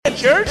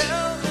church?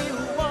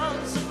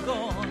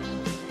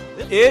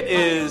 It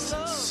is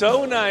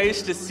so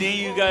nice to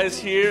see you guys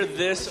here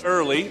this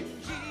early.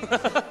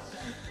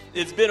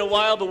 It's been a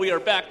while, but we are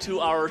back to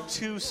our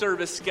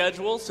 2-service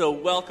schedule, so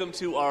welcome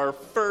to our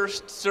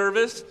first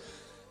service.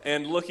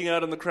 And looking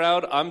out in the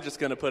crowd, I'm just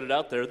going to put it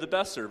out there, the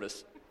best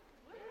service.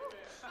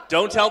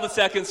 Don't tell the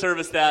second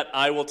service that.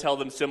 I will tell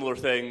them similar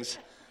things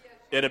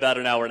in about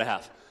an hour and a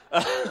half.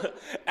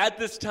 At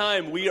this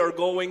time, we are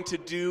going to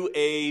do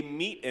a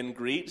meet and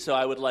greet, so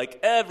I would like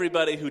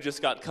everybody who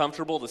just got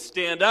comfortable to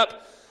stand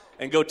up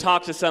and go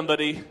talk to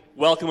somebody,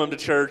 welcome them to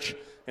church,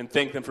 and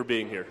thank them for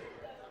being here.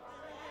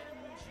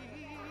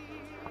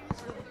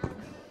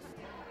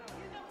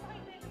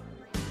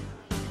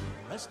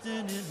 Resting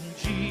in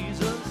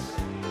Jesus,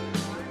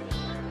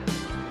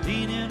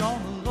 leaning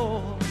on the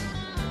Lord,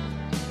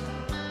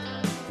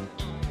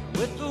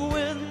 with the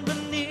wind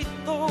beneath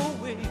the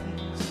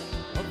wings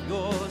of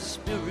your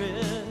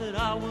spirit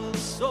I will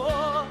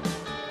soar.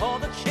 All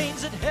the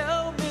chains that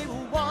held me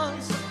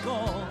once are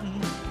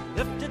gone,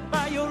 lifted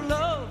by your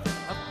love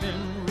I've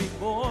been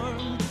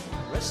reborn.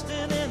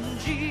 Resting in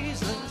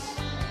Jesus,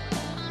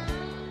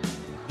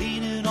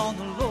 leaning on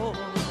the Lord.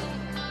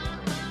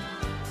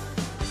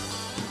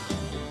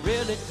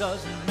 Really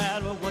doesn't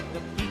matter what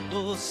the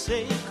people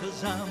say,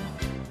 'cause I'm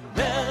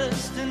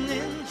resting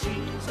in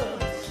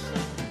Jesus.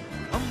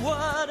 Come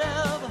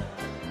whatever,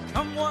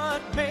 come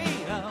what may,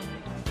 I'm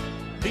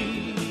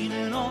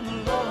leaning on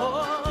the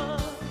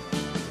Lord.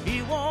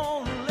 He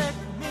won't let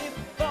me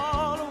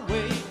fall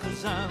away,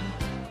 'cause I'm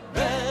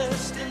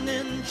resting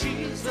in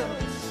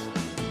Jesus.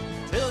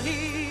 Till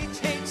he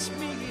takes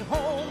me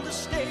home to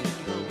stay,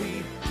 he'll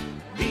be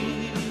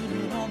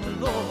leaning on the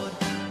Lord.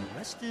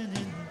 Resting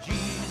in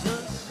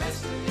Jesus,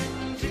 resting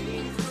in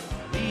Jesus,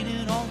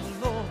 leaning on the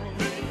Lord,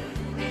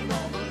 leaning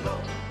on the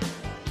Lord.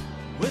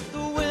 With the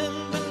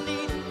wind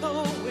beneath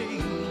the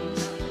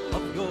wings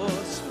of your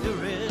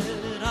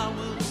spirit I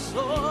will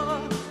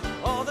soar.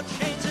 All the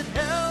chains that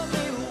held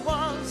me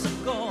once are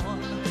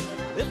gone,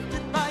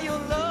 lifted by your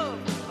love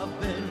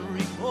I've been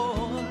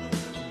reborn.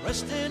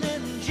 Resting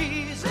in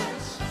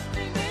Jesus,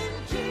 resting in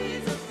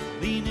Jesus,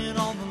 leaning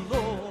on the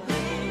Lord,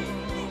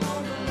 leaning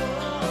on the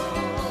Lord.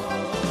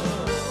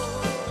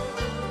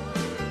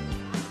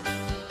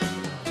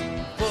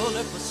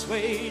 Fully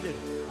persuaded,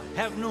 I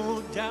have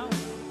no doubt,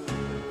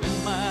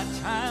 when my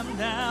time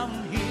down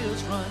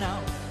here's run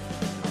out,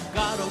 I've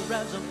got a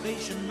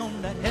reservation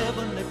on the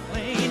heavenly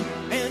plane,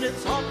 and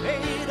it's all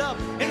paid up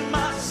in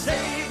my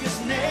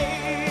Savior's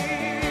name.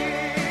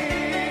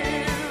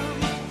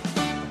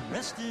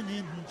 Resting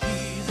in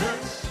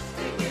Jesus,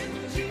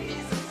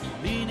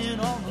 leaning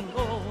on the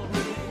Lord,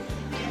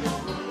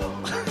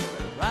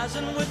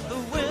 rising with the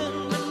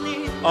wind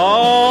beneath.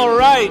 All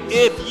right,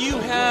 if you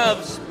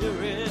have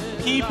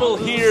people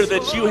here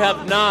that you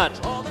have not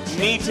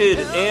meted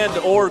and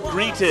or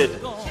greeted,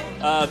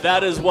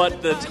 that is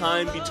what the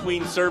time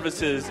between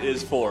services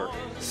is for.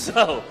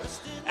 So,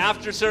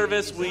 after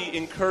service, we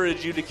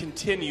encourage you to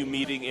continue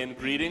meeting and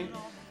greeting.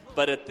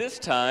 But at this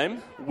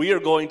time, we are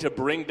going to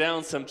bring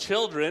down some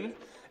children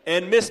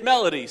and Miss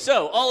Melody.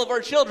 So, all of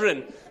our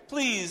children,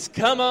 please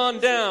come on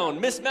down.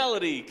 Miss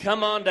Melody,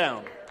 come on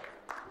down.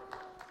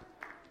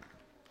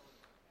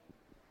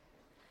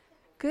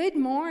 Good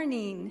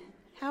morning.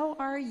 How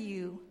are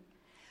you?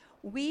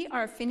 We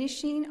are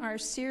finishing our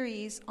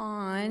series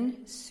on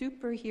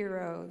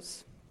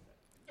superheroes,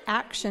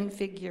 action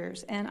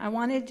figures, and I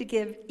wanted to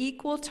give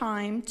equal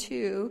time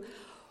to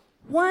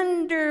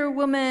Wonder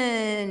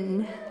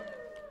Woman.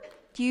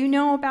 Do you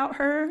know about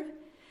her?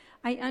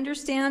 I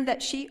understand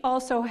that she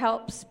also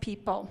helps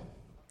people.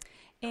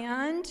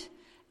 And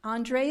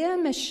Andrea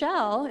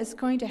Michelle is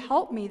going to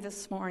help me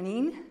this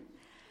morning.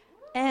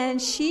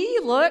 And she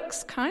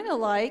looks kind of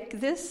like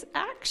this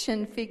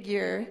action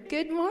figure.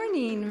 Good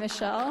morning,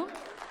 Michelle,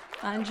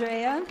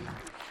 Andrea.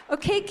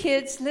 Okay,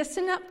 kids,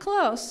 listen up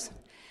close.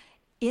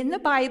 In the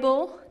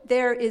Bible,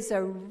 there is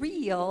a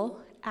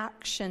real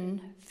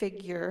action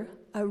figure,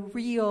 a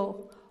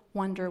real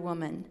Wonder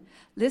Woman.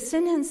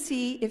 Listen and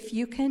see if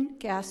you can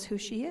guess who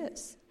she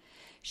is.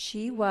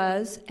 She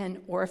was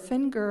an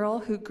orphan girl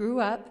who grew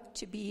up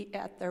to be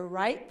at the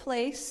right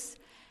place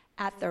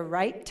at the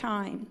right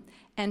time.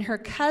 And her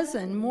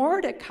cousin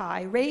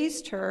Mordecai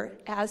raised her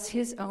as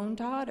his own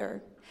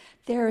daughter.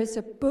 There is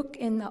a book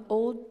in the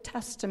Old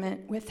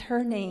Testament with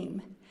her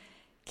name.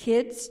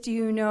 Kids, do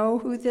you know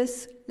who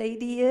this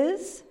lady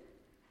is?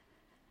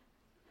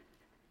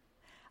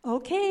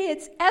 Okay,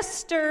 it's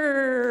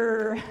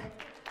Esther.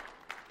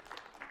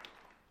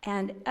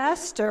 And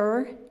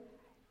Esther,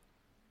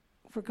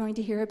 we're going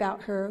to hear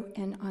about her,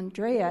 and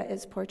Andrea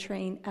is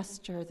portraying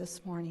Esther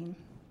this morning.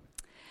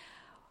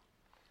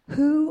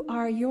 Who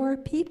are your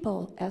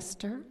people,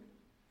 Esther?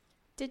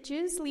 The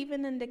Jews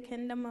living in the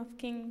kingdom of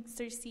King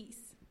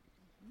Xerxes.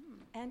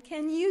 And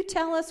can you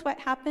tell us what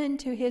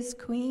happened to his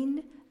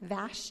queen,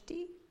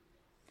 Vashti?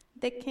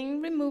 The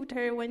king removed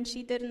her when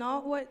she did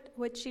not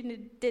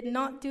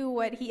do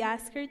what he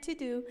asked her to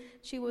do.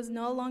 She was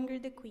no longer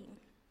the queen.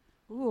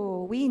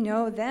 Ooh, we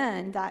know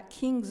then that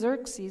King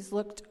Xerxes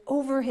looked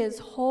over his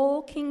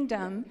whole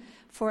kingdom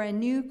for a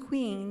new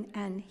queen,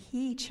 and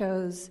he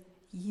chose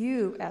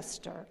you,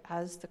 Esther,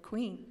 as the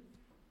queen.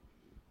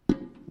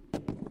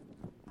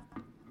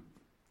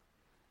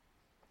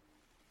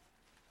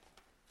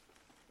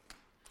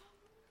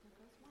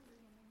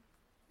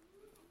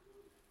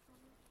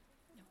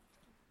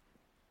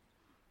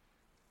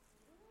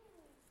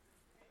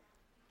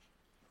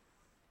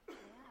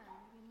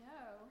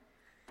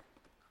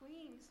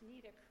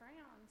 Need a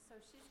crown, so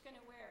she's going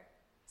to wear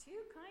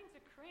two kinds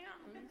of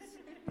crowns.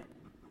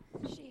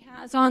 She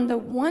has on the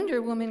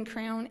Wonder Woman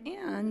crown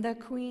and the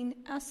Queen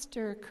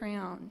Esther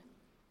crown.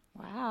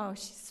 Wow,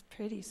 she's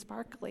pretty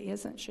sparkly,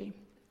 isn't she?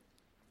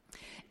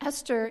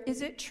 Esther,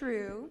 is it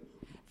true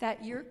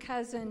that your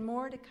cousin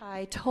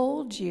Mordecai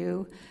told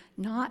you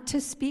not to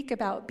speak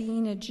about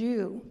being a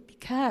Jew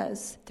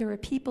because there were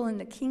people in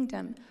the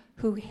kingdom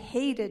who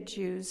hated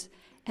Jews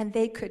and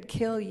they could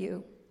kill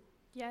you?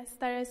 Yes,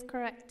 that is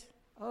correct.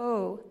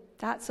 Oh,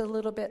 that's a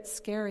little bit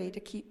scary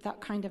to keep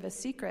that kind of a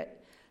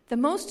secret. The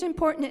most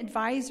important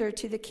advisor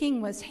to the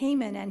king was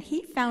Haman, and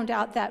he found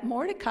out that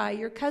Mordecai,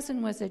 your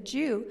cousin, was a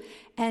Jew,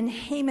 and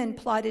Haman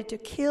plotted to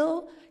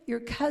kill your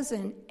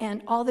cousin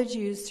and all the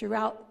Jews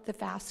throughout the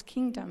vast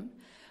kingdom.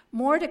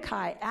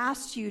 Mordecai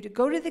asked you to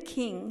go to the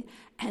king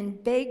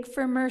and beg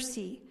for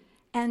mercy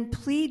and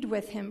plead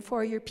with him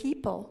for your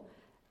people.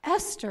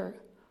 Esther,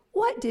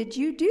 what did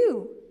you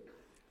do?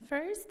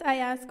 First, I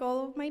asked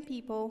all of my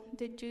people,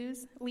 the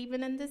Jews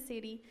living in the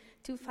city,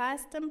 to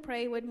fast and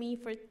pray with me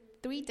for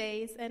 3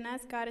 days and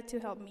ask God to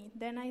help me.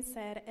 Then I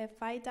said, if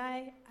I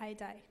die, I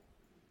die.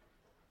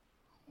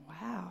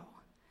 Wow.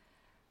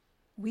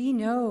 We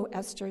know,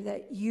 Esther,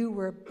 that you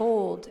were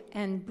bold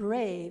and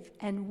brave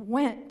and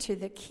went to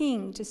the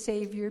king to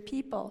save your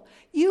people.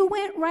 You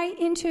went right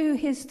into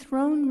his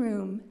throne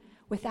room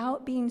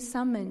without being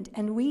summoned,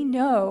 and we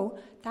know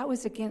that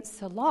was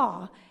against the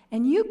law,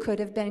 and you could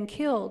have been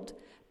killed.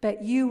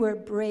 But you were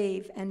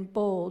brave and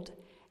bold.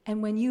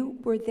 And when you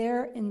were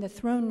there in the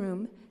throne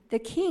room, the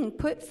king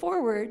put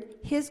forward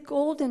his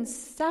golden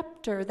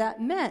scepter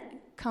that meant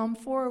come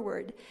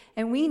forward.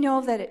 And we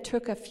know that it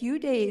took a few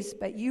days,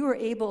 but you were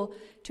able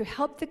to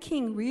help the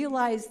king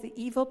realize the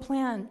evil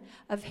plan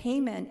of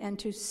Haman and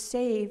to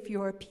save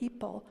your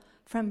people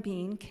from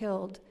being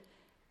killed.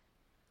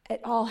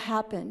 It all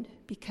happened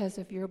because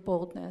of your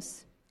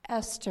boldness.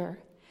 Esther,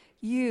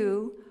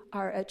 you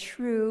are a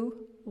true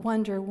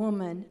Wonder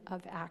Woman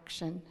of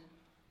action.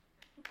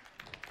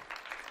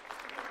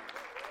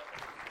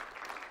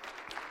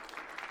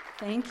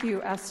 Thank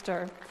you,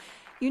 Esther.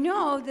 You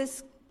know,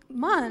 this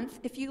month,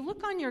 if you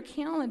look on your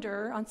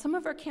calendar, on some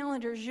of our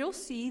calendars, you'll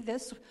see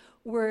this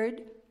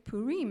word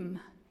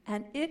Purim,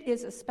 and it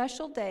is a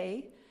special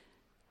day.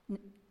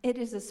 It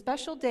is a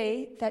special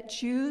day that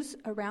Jews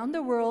around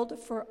the world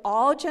for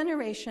all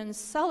generations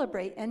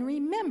celebrate and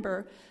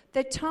remember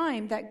the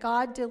time that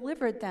God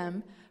delivered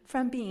them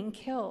from being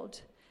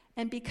killed.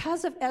 And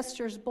because of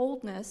Esther's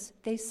boldness,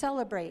 they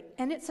celebrate.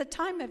 And it's a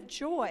time of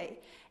joy.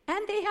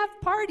 And they have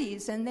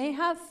parties, and they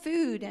have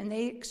food, and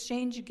they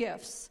exchange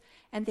gifts.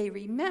 And they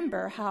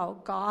remember how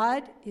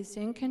God is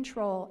in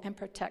control and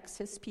protects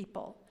his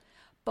people.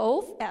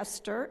 Both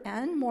Esther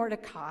and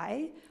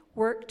Mordecai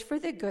worked for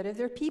the good of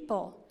their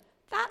people.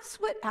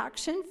 That's what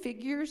action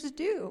figures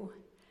do.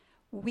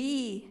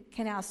 We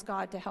can ask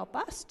God to help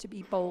us to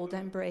be bold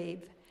and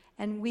brave,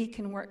 and we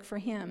can work for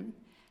him.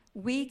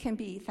 We can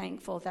be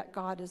thankful that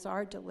God is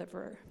our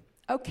deliverer.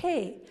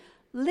 Okay,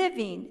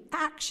 living,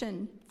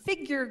 action,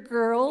 figure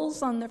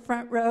girls on the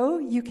front row,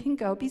 you can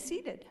go be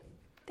seated.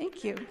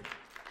 Thank you.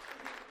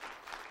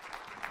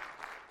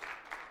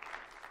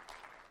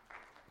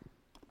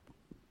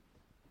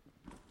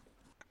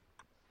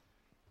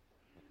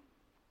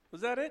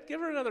 Was that it? Give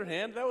her another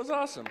hand. That was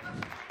awesome.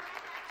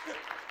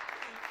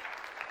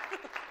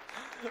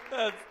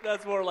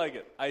 That's more like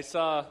it. I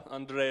saw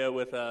Andrea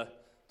with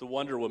the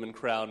Wonder Woman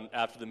crown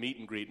after the meet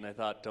and greet, and I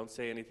thought, don't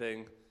say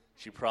anything.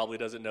 She probably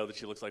doesn't know that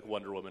she looks like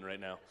Wonder Woman right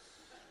now.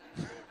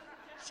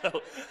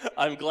 So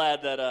I'm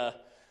glad that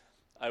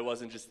I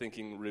wasn't just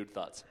thinking rude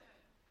thoughts.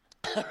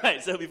 All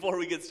right, so before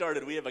we get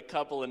started, we have a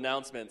couple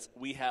announcements.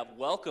 We have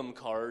welcome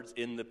cards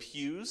in the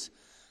pews.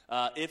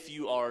 If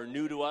you are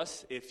new to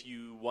us, if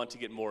you want to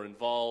get more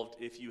involved,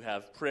 if you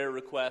have prayer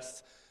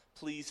requests,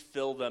 please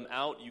fill them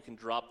out. You can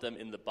drop them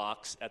in the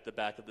box at the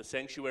back of the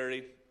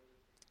sanctuary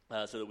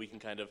so that we can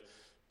kind of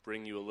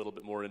bring you a little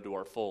bit more into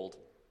our fold.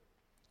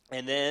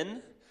 And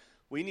then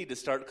we need to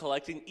start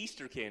collecting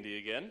Easter candy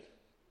again.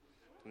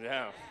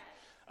 Yeah.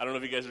 I don't know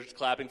if you guys are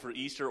clapping for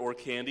Easter or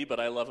candy, but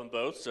I love them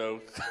both,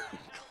 so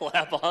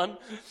clap on.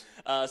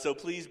 So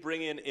please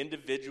bring in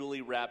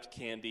individually wrapped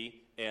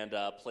candy and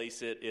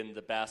place it in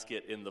the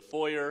basket in the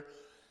foyer.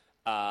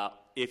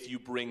 If you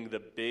bring the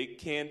big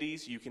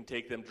candies, you can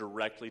take them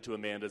directly to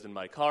Amanda's in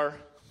my car,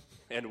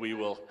 and we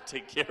will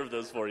take care of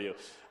those for you,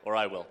 or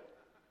I will.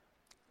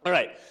 All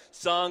right,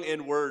 Song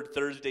and Word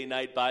Thursday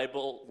night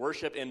Bible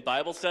worship and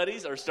Bible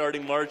studies are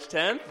starting March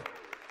 10th.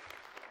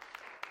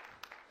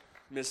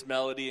 Miss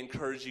Melody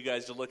encouraged you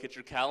guys to look at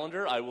your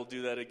calendar. I will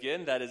do that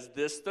again. That is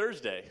this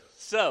Thursday.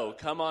 So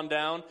come on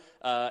down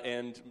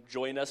and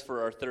join us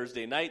for our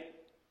Thursday night.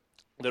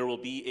 There will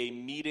be a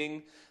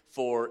meeting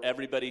for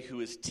everybody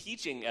who is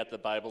teaching at the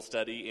Bible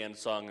study and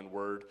Song and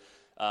Word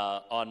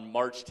on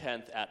March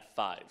 10th at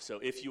 5. So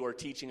if you are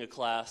teaching a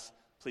class,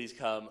 please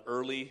come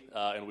early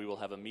and we will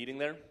have a meeting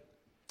there.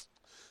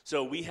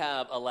 So we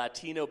have a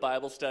Latino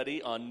Bible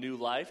study on New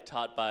Life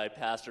taught by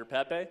Pastor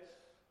Pepe.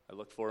 I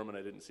looked for him and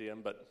I didn't see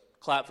him, but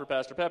clap for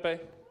Pastor Pepe.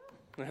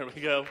 There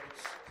we go.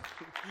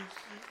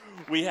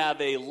 We have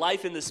a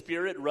Life in the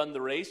Spirit, Run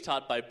the Race,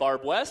 taught by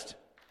Barb West.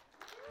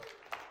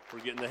 We're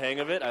getting the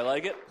hang of it. I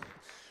like it.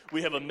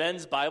 We have a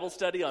men's Bible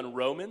study on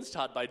Romans,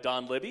 taught by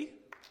Don Libby.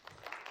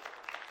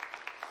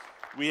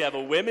 We have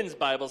a women's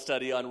Bible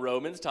study on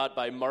Romans, taught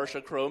by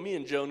Marsha Cromie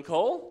and Joan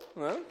Cole.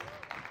 Huh?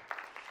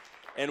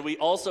 And we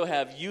also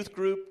have youth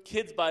group,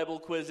 kids Bible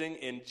quizzing,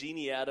 and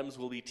Jeannie Adams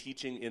will be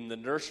teaching in the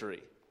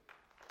nursery.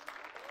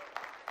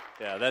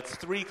 Yeah, that's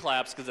 3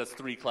 claps because that's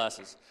 3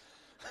 classes.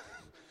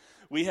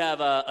 We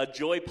have a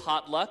Joy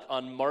Potluck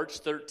on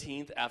March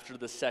 13th after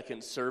the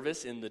second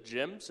service in the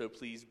gym. So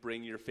please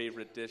bring your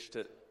favorite dish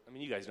to,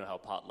 you guys know how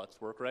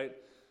potlucks work, right?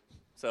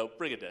 So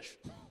bring a dish.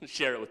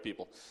 Share it with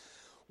people.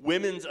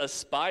 Women's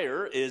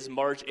Aspire is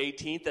March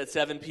 18th at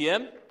 7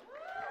 p.m.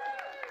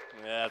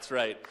 Yeah, that's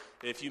right.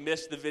 If you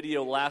missed the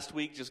video last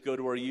week, just go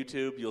to our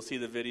YouTube. You'll see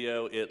the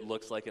video. It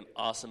looks like an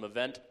awesome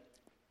event.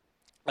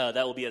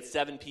 That will be at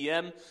 7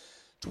 p.m.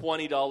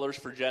 $20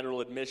 for general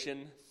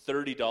admission,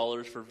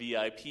 $30 for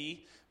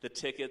VIP. The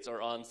tickets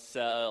are on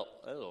sale.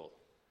 Oh,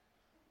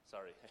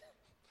 sorry.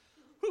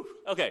 Whew.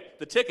 Okay,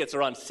 the tickets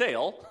are on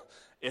sale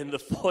in the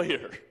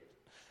foyer.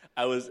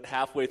 I was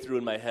halfway through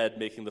in my head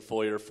making the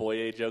foyer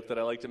joke that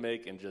I like to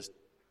make and just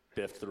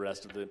biffed the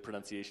rest of the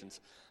pronunciations.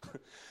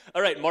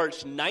 All right,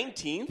 March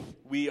 19th,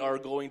 we are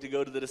going to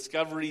go to the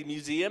Discovery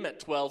Museum at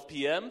 12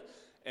 p.m.,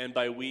 and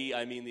by we,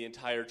 I mean the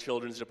entire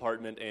children's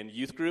department and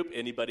youth group.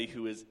 Anybody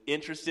who is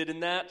interested in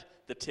that,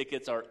 the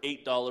tickets are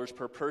 $8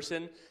 per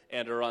person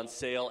and are on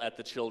sale at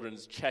the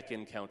children's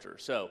check-in counter.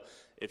 So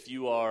if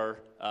you are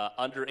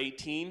under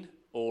 18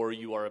 or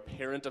you are a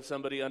parent of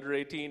somebody under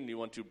 18 and you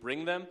want to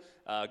bring them,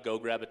 go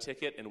grab a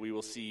ticket and we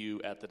will see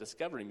you at the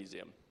Discovery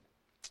Museum.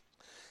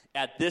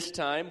 At this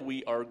time,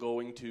 we are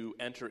going to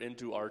enter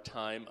into our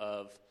time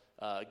of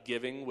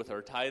giving with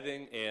our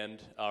tithing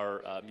and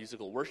our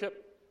musical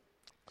worship.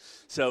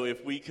 So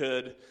if we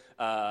could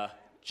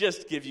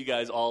just give you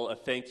guys all a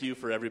thank you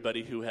for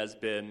everybody who has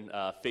been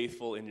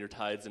faithful in your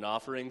tithes and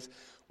offerings.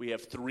 We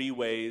have 3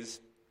 ways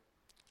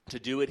to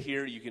do it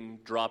here. You can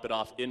drop it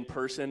off in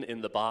person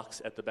in the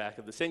box at the back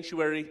of the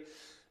sanctuary.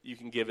 You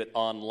can give it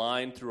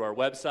online through our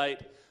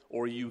website,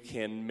 or you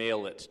can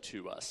mail it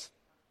to us.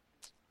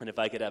 And if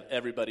I could have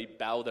everybody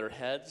bow their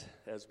heads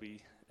as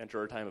we enter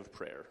our time of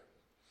prayer.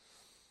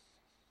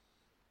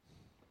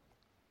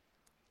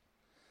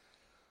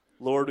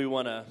 Lord, we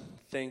want to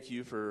thank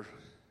you for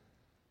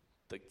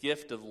the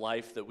gift of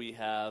life that we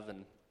have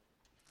and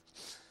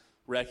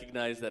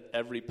recognize that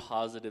every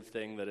positive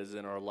thing that is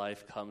in our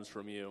life comes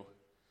from you.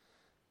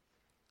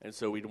 And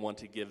so we'd want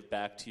to give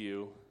back to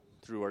you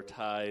through our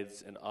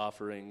tithes and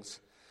offerings,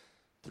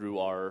 through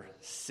our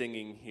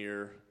singing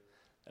here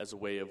as a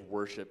way of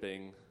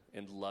worshiping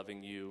and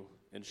loving you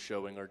and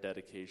showing our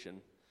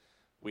dedication.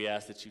 We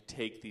ask that you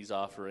take these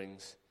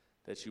offerings,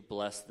 that you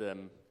bless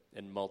them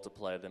and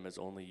multiply them as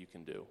only you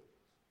can do.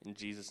 In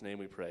Jesus' name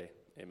we pray,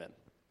 amen.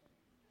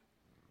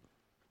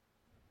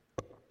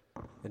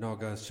 And all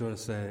God's children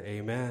say,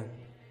 amen.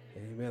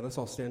 Amen. Let's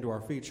all stand to our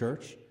feet,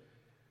 church.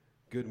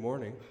 Good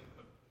morning.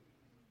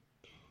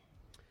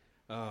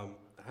 How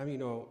many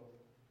know,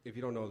 if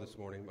you don't know this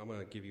morning, I'm going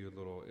to give you a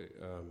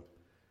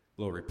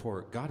little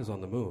report. God is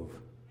on the move.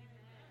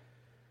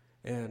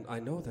 And I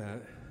know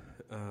that,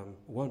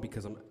 one,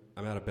 because I'm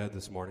out of bed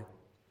this morning.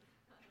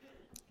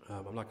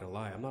 I'm not going to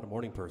lie, I'm not a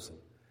morning person.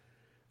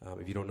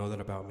 If you don't know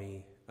that about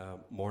me,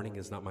 morning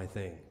is not my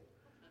thing.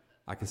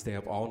 I can stay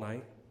up all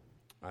night.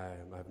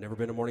 I've never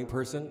been a morning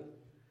person.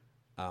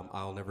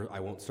 I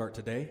won't start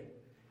today.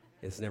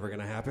 It's never going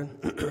to happen.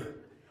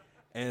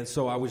 And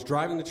so I was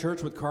driving to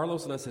church with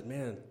Carlos, and I said,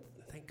 man,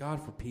 thank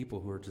God for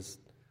people who are just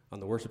on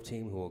the worship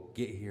team who will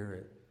get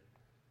here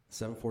at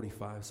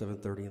 7:45,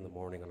 7:30 in the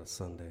morning on a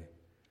Sunday.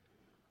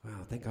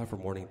 Wow, thank God for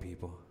morning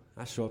people.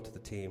 I show up to the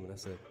team, and I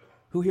said,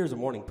 who here is a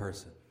morning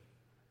person?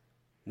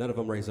 None of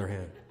them raised their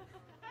hand.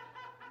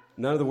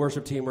 None of the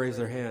worship team raised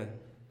their hand.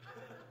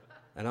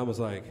 And I was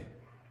like,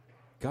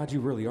 God, you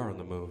really are on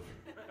the move.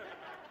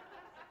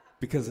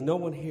 Because no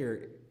one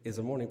here is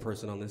a morning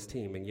person on this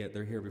team, and yet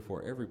they're here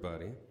before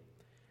everybody.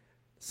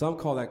 Some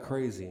call that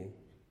crazy.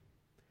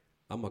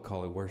 I'm going to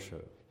call it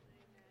worship.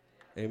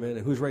 Amen.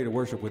 And who's ready to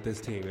worship with this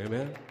team?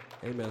 Amen.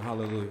 Amen.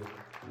 Hallelujah.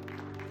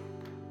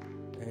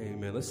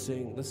 Amen. Let's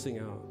sing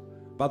out.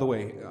 By the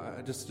way,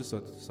 just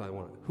so I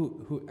want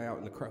who out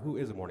in the crowd, who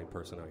is a morning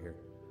person out here?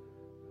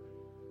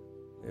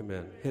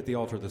 Amen. Hit the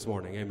altar this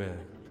morning. Amen.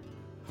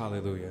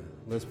 Hallelujah.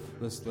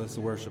 Let's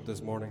worship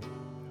this morning.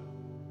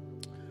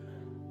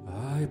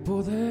 Hay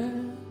poder,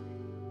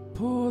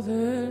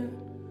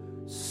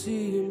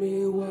 sin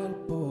igual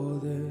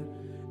poder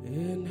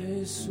en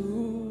Jesús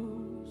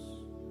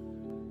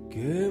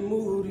que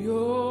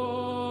murió.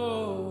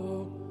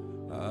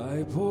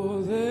 Hay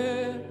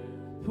poder,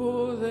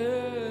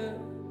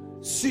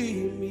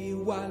 sin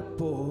igual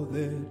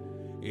poder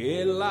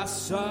en la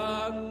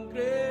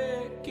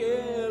sangre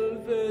que Él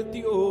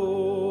vertió.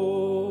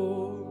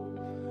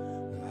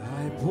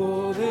 Hay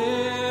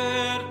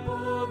poder,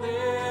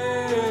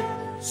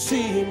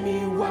 sin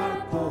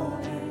igual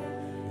poder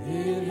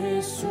en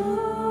Jesús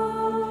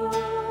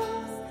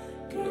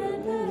que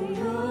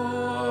murió.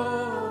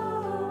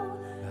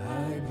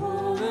 Hay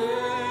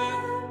poder,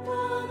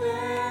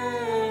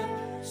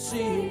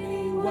 sin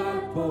igual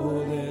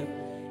poder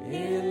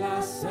en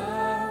la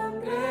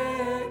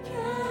sangre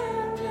que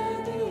me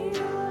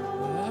dio.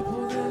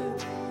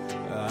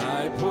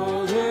 Hay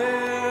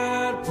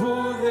poder,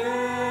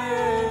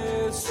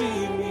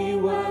 sin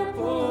igual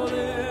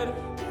poder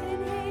en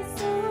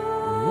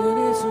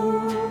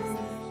Jesús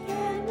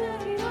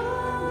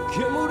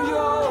que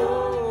murió.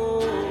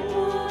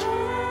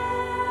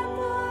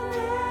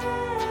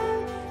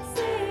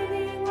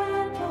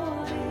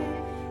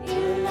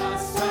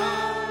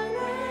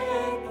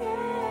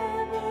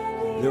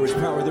 There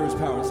is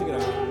power, sing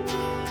it out.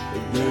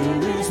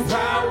 There is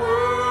power,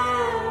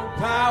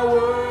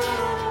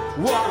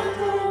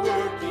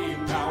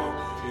 wonder-working power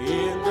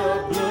in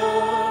the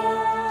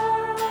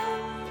blood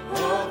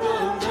of the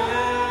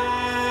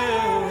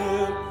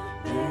Lamb.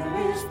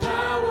 There is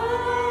power,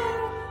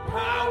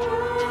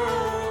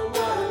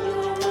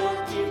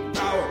 wonder-working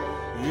power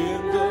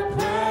in the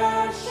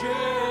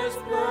precious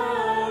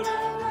blood. I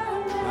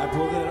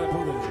pull that.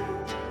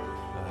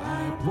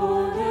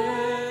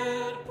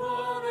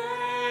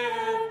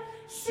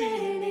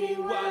 Sin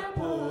igual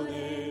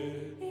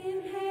poder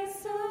en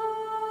Jesús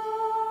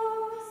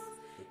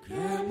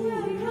que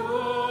murió.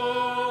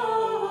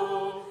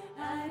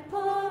 Hay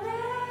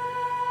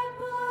poder,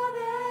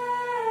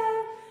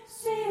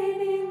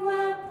 sin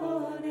igual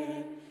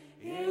poder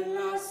en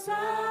la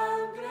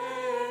sangre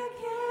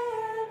que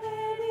me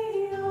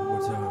dio.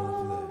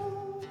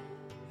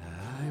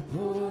 Hay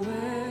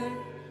poder,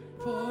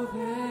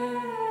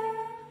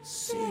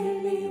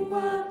 sin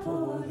igual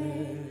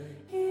poder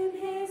en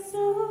Jesús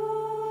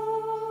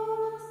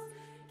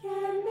que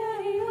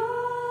me dio.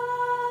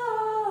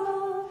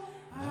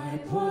 Hay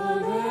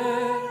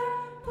poder,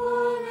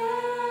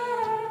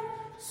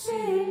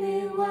 sin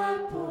igual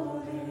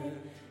poder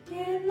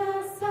en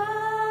la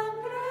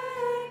sangre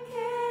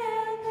que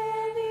me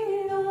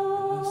dio.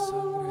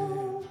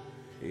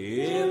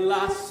 En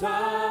la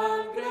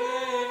sangre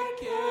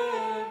que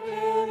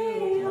me dio.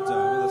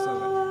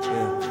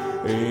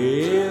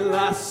 En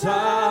la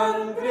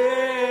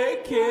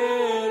sangre que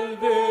Él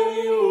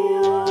dio.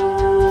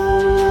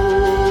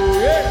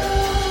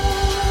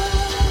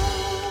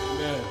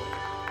 Amen.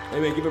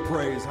 Amen. Give it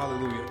praise.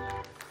 Hallelujah.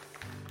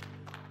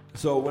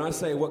 So when I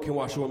say what can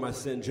wash away my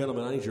sin,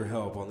 gentlemen, I need your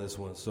help on this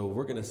one. So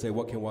we're going to say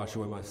what can wash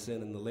away my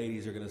sin, and the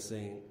ladies are going to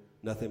sing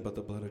nothing but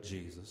the blood of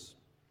Jesus.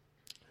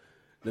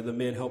 Then the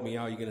men help me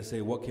out. You're going to say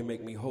what can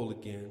make me whole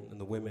again, and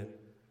the women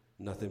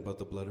nothing but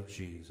the blood of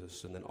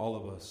Jesus. And then all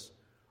of us,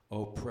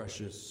 oh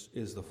precious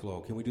is the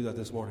flow. Can we do that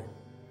this morning?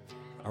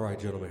 All right,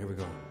 gentlemen, here we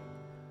go.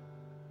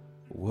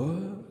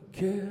 What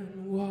can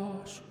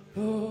wash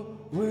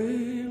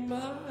away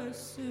my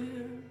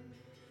sin?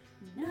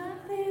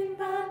 Nothing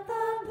but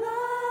the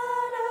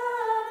blood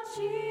of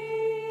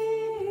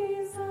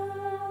Jesus.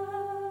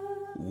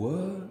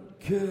 What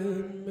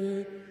can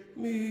make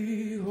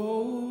me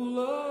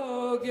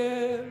whole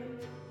again?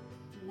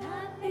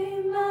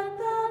 Nothing but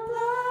the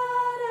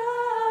blood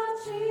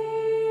of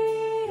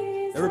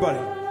Jesus. Everybody.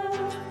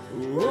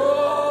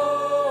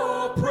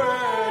 Oh,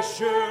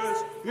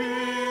 precious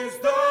is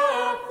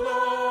the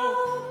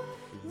flow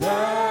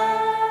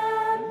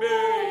that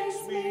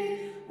makes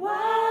me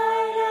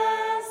white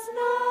as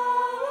snow.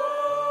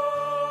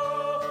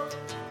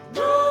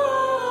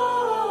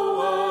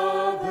 no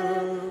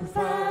other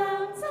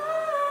Fount I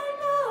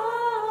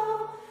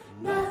know.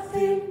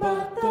 Nothing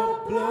but the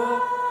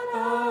blood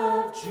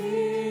of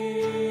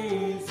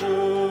Jesus.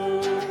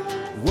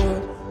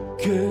 What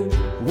can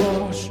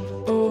wash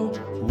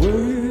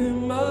away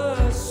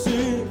my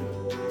sin?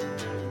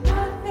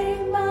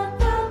 Nothing but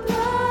the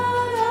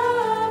blood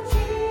of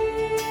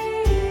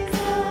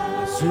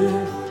Jesus.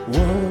 Sin,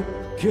 what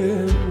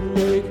can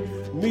make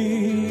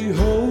me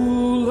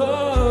whole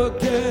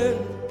again?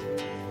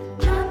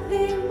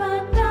 Nothing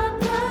but the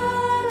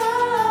blood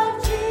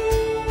of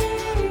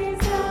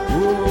Jesus.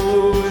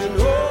 Oh, and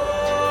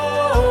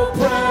oh,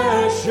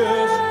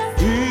 precious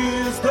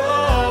is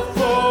the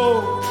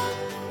flow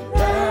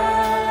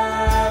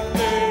that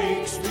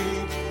makes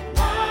me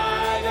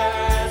white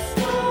as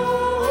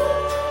snow.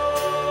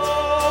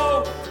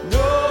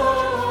 No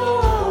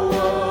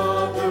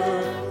other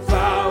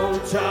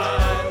fount I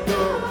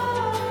know.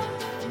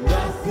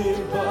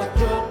 Nothing but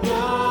the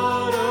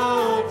blood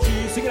of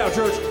Jesus. Sing it out,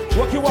 church.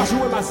 What can wash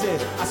away my sin?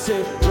 I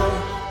said, what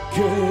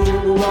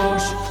can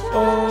wash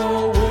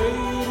away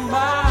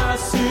my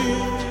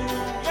sin.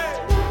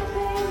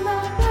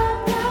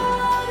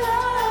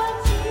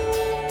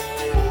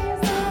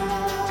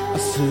 I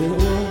said,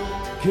 what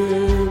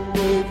can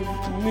make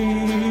me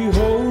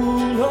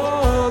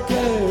whole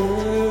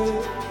again?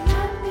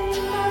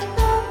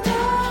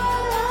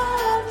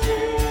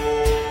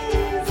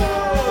 Jesus,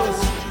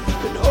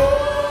 and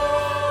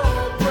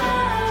oh,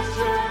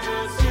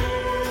 precious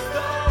is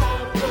the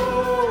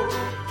flow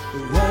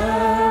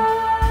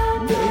that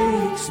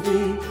makes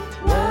me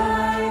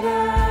white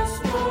as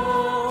snow.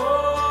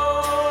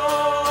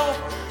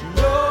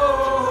 No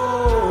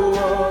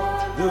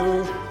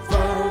other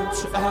fount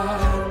I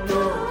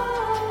know,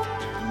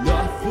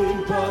 nothing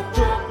but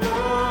the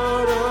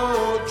blood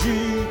of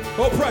Jesus.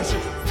 Oh,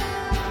 precious.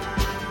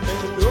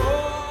 And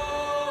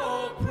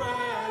oh,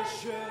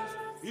 precious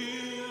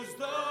is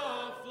the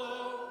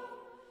flow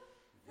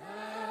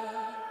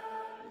that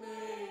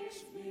makes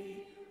me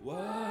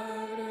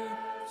white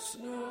as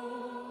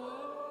snow.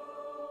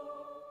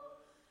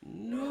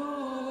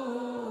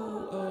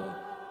 No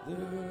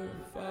other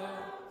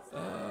fount I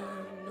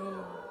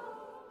know,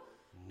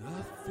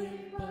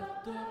 nothing but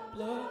the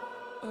blood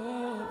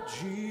of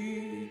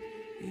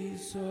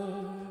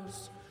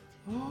Jesus.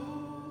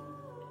 Oh,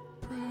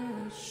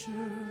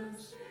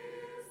 precious.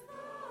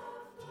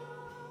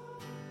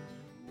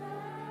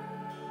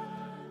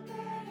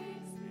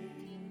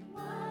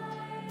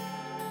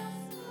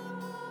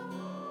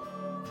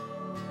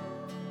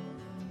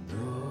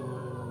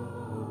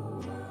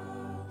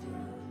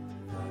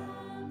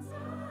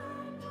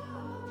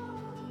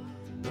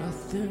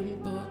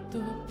 Nothing but the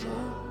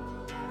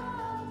blood.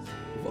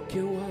 What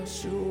can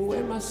wash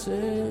away my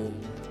sin?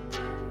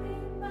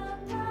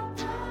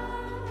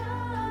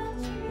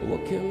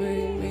 What can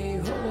make me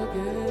whole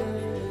again?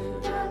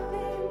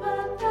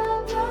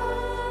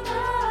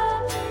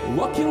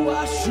 What can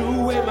wash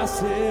away my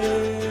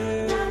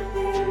sin?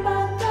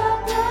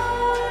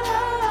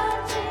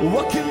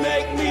 What can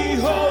make me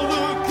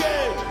whole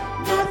again?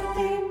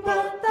 Nothing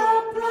but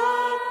the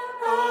blood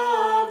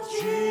of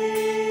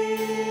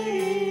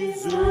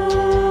Jesus.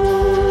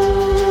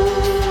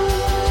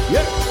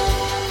 Yep.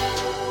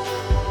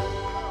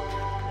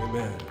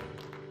 Amen.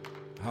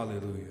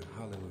 Hallelujah.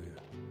 Hallelujah.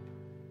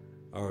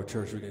 All right,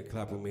 church, we can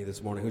clap with me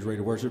this morning. Who's ready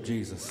to worship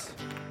Jesus?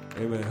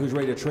 Amen. Who's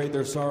ready to trade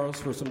their sorrows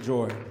for some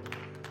joy?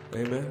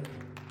 Amen.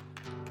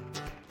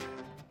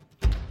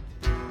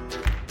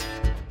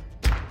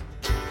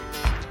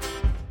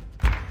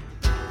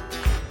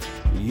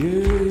 Yeah.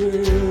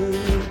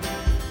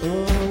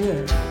 Oh,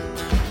 yeah.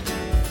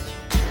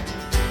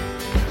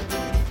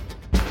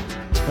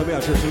 Help me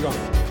out, church. We're going.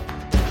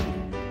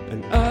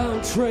 And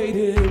I'm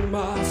trading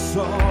my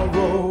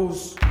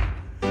sorrows.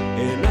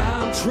 And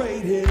I'm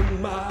trading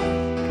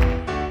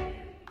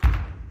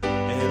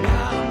and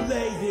I'm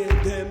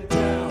laying them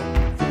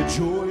down for the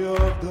joy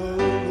of the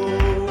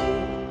Lord.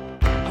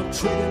 I'm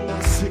trading my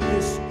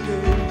sickness,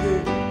 yeah,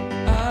 yeah.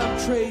 I'm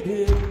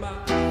trading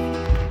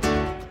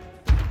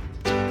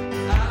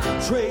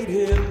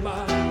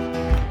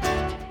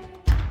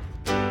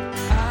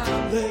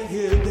I'm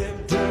laying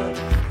them down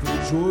for the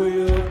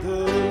joy of the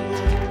Lord.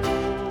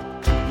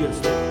 Yes,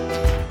 Lord.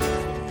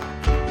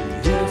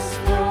 Yes,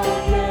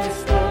 Lord, yes,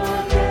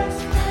 Lord, yes,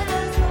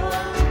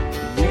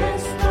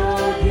 yes,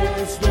 Lord,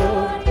 yes,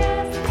 Lord,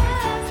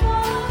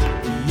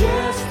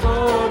 yes,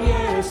 Lord,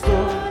 yes,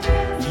 Lord,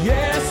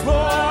 yes,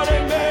 Lord,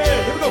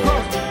 amen. Here we go,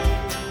 cross.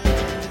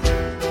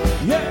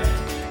 Yeah,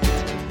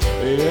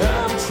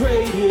 I'm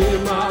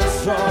trading my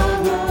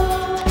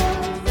sorrow.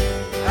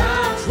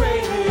 I'm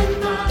trading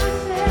my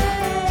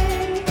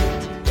shame.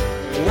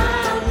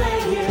 I'm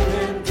laying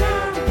them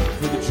down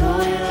for the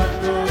joy of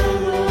the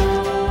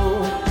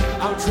Lord.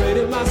 I'm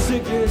trading my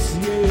sickness,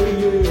 yeah,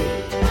 yeah.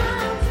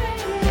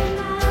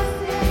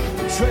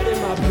 I'm trading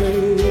my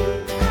pain.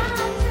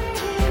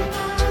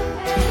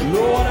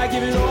 Lord, I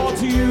give it all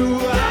to you.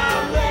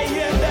 I'm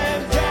laying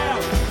them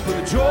down for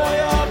the joy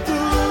of the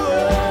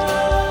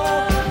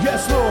Lord.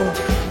 Yes, Lord.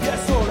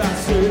 Yes, Lord. I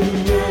say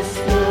yes,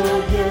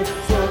 Lord. Yes,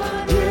 Lord.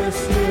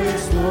 Yes,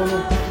 yes,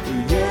 Lord.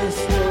 Yes,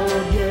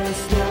 Lord.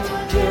 Yes,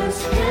 Lord. Yes,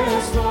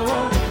 yes,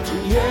 Lord.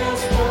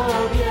 Yes,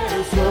 Lord.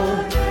 Yes,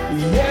 Lord.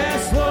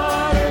 Yes,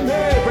 Lord.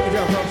 Amen. Break it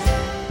down, cross.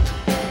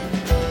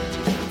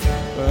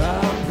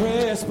 I'm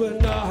pressed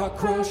but not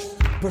crushed.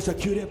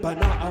 Persecuted but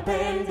not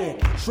abandoned,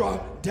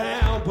 struck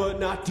down but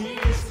not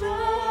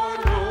destroyed.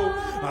 No,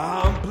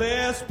 I'm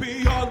blessed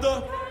beyond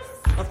the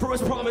for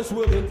His promise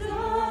will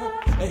endure,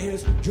 and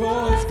His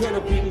joy's gonna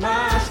be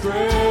my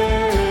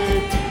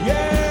strength.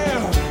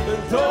 Yeah,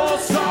 and though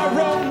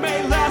sorrow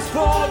may last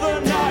for the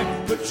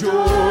night, but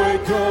joy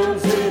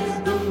comes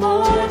in the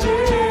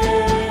morning.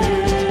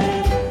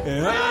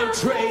 And I'm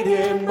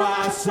trading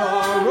my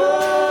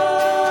sorrow.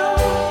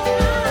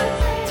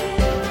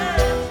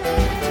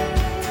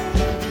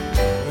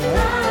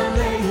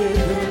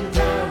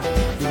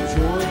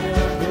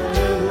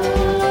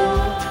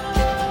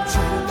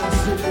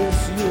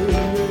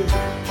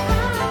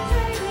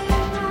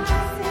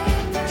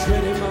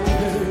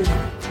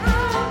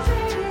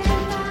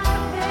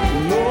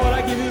 Lord,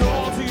 I give it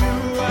all to you.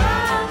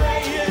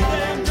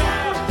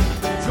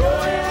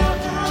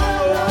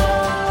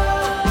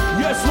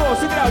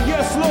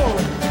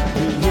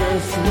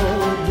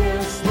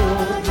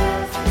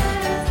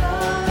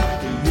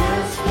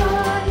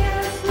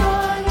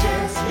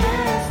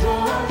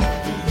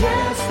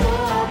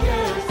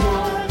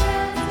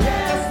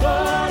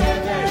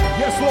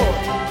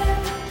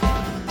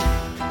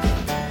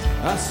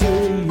 I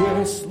say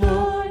yes,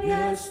 Lord,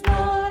 yes,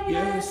 Lord,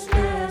 yes,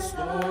 yes,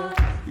 Lord.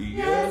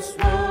 Yes,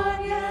 Lord,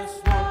 yes,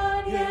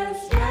 Lord,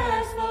 yes,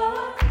 yes,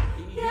 Lord.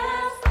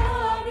 Yes,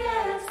 Lord,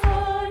 yes,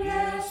 Lord,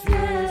 yes,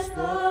 yes,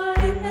 Lord,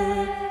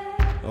 amen.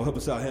 Oh, help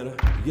us out, Hannah.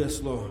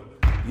 Yes, Lord,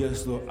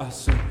 I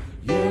say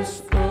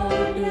yes,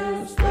 Lord,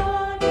 yes,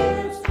 Lord,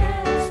 yes,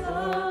 yes,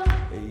 Lord.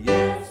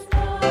 Yes,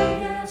 Lord,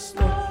 yes,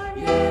 Lord,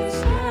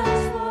 yes,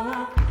 yes,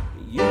 Lord.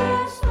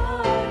 Yes,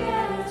 Lord,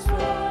 yes,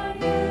 Lord,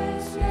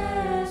 yes,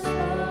 yes,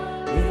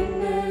 Lord,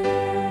 amen.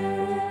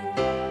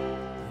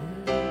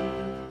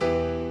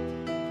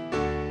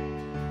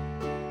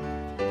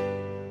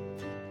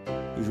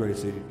 Who's ready to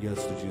say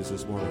yes to Jesus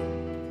this morning?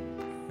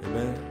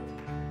 Amen.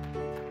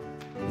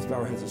 Let's bow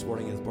our heads this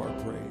morning as Bart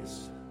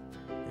prays.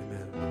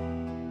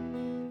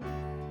 Amen.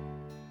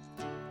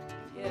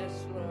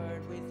 Yes,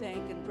 Lord, we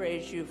thank and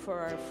praise you for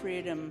our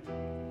freedom.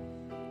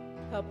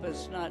 Help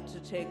us not to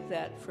take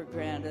that for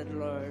granted,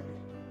 Lord.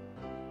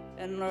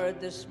 And Lord,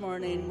 this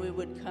morning we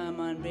would come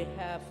on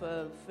behalf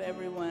of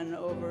everyone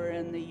over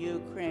in the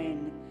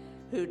Ukraine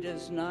who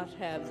does not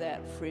have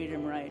that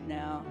freedom right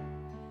now.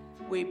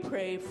 We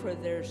pray for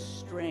their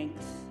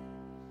strength.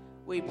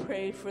 We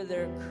pray for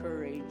their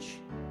courage.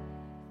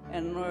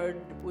 And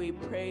Lord, we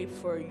pray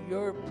for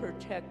your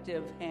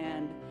protective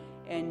hand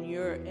and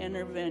your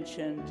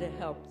intervention to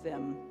help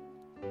them.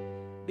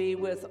 Be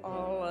with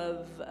all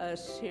of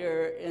us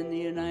here in the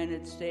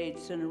United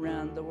States and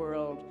around the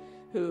world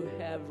who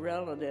have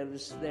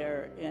relatives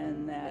there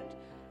in that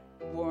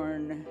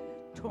worn,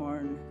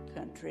 torn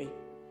country.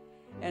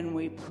 And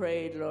we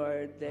pray,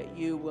 Lord, that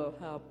you will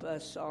help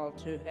us all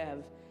to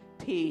have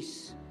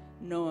peace,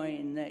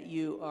 knowing that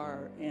you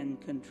are in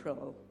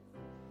control.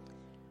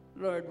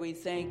 Lord, we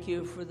thank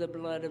you for the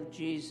blood of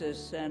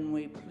Jesus, and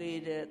we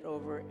plead it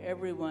over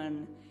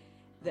everyone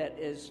that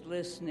is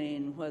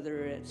listening,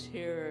 whether it's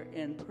here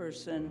in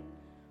person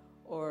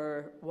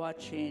or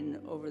watching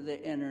over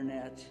the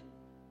internet.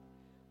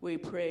 We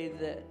pray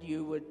that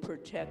you would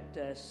protect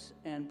us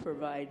and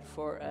provide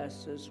for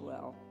us as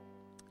well.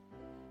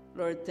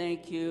 Lord,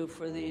 thank you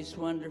for these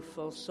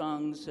wonderful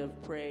songs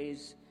of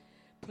praise,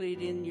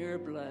 pleading your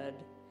blood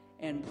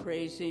and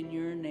praising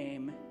your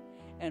name.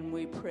 And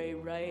we pray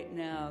right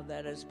now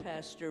that as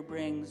Pastor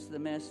brings the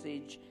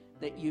message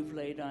that you've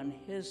laid on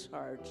his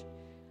heart,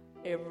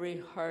 every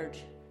heart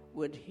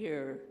would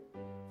hear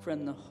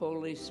from the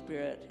Holy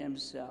Spirit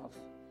himself,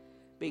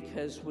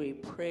 because we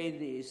pray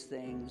these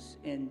things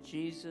in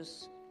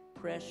Jesus'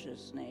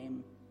 precious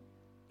name.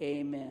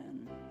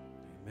 Amen.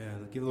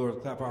 Amen. Give the Lord a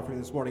clap offering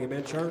this morning.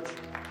 Amen, church.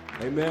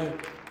 Amen.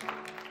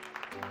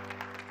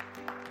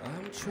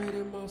 I'm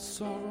trading my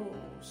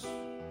sorrows.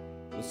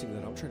 Let's sing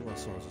that. I'm trading my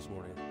sorrows this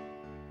morning.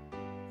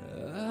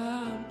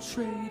 I'm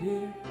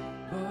trading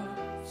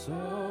my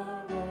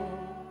sorrow.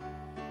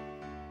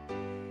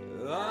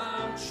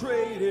 I'm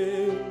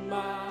trading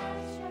my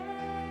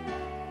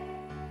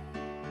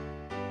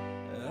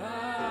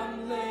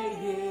I'm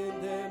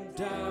laying them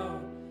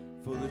down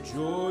for the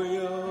joy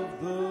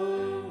of the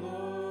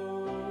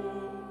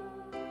Lord.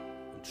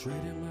 I'm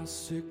trading my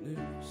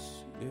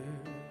sickness, yeah.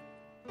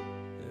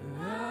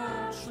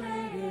 I'm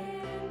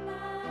trading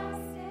my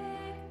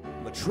sickness.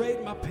 I'm gonna trade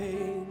my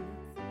pain.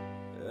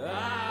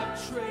 I'm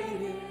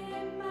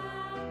trading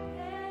my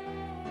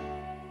pain.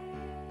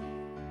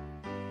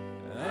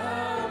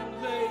 I'm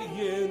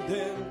laying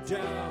them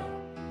down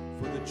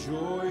for the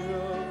joy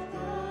of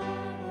the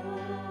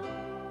Lord.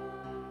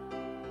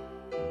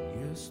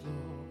 Yes,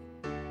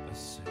 Lord, I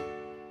say,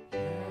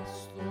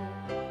 yes,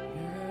 Lord,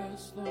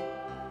 yes, Lord,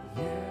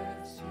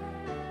 yes,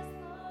 yes.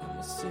 I'm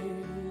a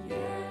singing,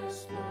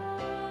 yes,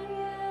 Lord,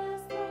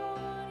 yes,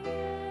 Lord,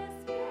 yes,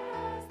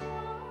 yes,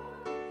 Lord,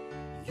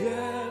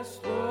 yes,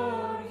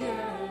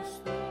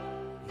 Lord.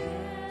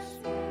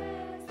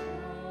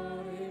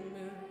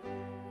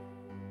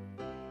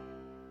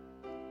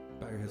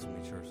 With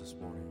me, church, this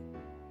morning.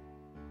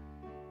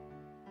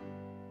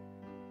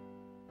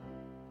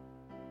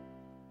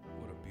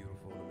 What a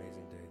beautiful and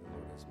amazing day the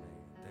Lord has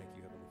made. Thank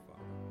you, Heavenly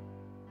Father.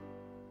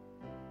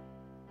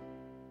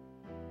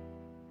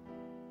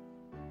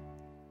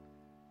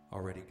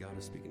 Already, God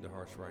is speaking to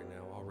hearts right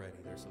now. Already,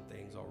 there's some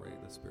things already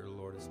the Spirit of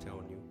the Lord is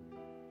telling you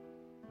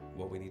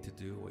what we need to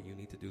do, what you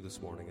need to do this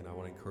morning. And I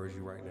want to encourage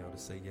you right now to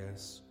say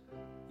yes.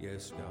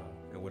 Yes, God.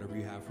 And whatever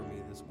you have for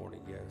me this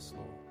morning, yes,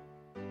 Lord.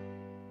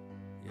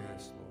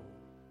 Yes, Lord.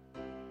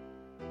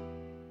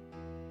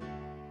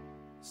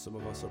 Some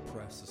of us are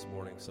pressed this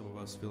morning. Some of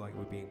us feel like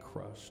we're being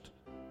crushed.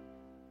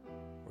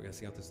 We're going to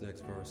sing out this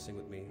next verse. Sing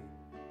with me.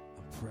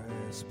 I'm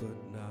pressed but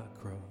not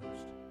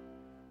crushed.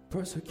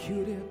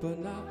 Persecuted but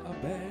not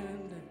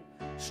abandoned.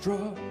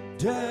 Struck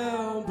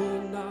down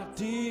but not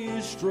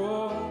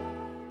destroyed.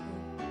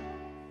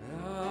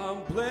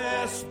 I'm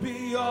blessed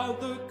beyond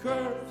the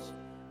curse.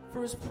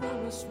 For his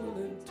promise will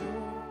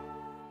endure.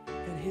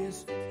 And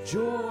his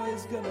joy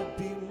is gonna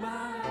be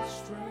my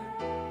strength.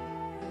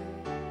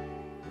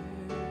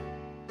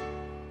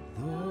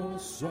 Though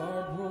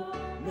sorrow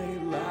may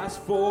last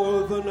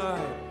for the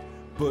night,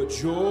 but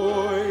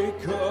joy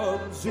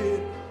comes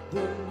in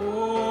the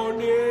morning.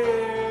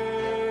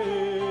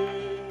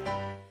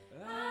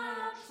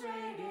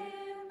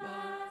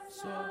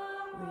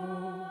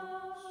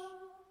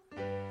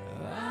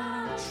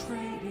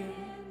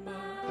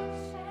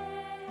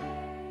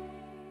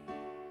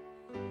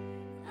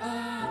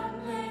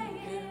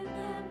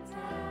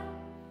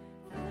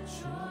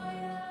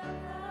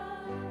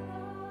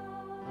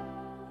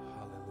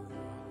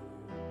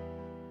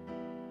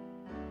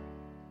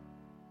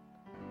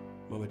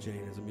 Mama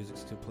Jane as the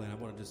music's playing, I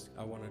want to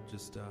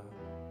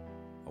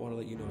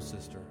let you know,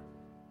 sister,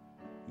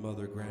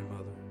 mother,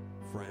 grandmother,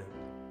 friend,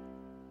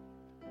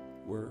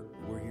 we're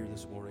here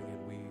this morning,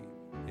 and we,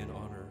 in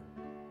honor,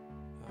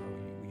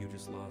 you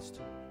just lost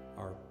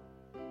our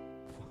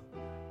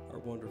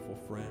wonderful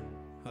friend,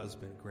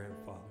 husband,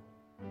 grandfather.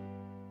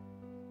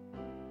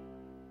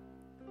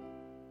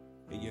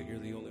 And yet you're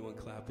the only one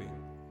clapping.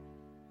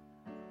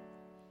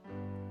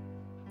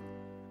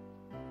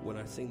 When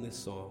I sing this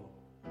song,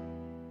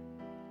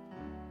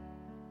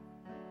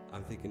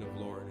 I'm thinking of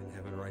Lauren in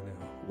heaven right now,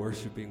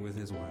 worshiping with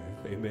his wife.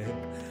 Amen.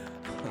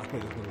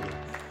 Hallelujah.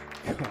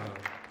 God.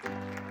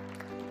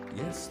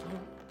 Yes,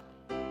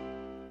 Lord.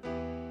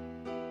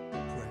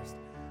 Pressed.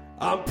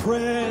 I'm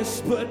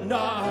pressed, but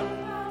not.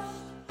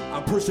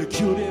 I'm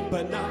persecuted,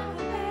 but not.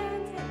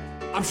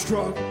 I'm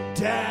struck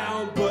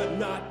down, but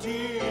not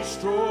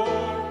destroyed.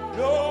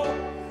 No,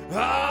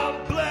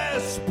 I'm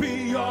blessed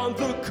beyond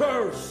the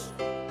curse.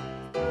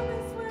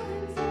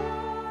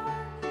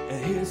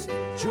 And his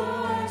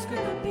joy is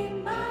gonna be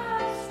my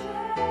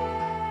strength.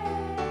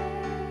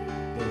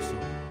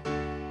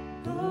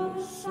 Though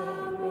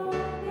sorrow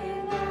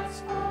may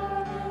last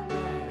for the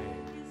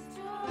night, his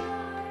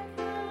joy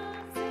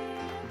comes in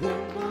the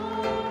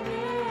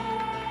morning.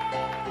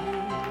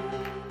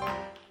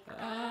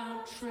 I'm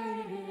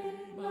trading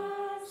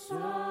my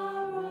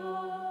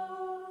sorrow.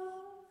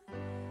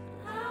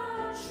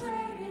 I'm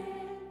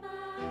trading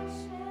my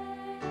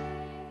shame.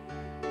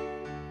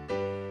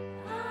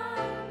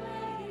 I'm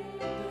laying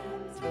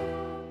them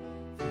down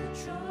for the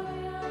joy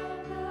of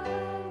the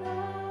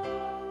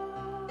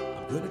Lord.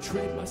 I'm gonna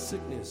trade my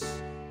sickness.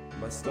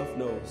 My stuff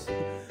knows.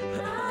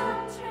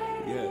 I'm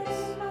trading yes.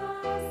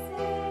 my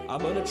sin. I'm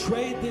gonna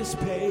trade this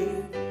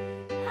pain.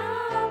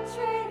 I'm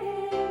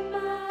trading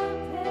my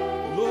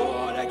pain.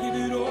 Lord, I give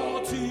it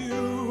all to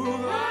you.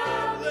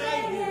 I'm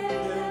laying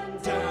them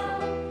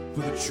down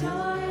for the joy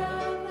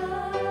of the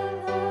Lord.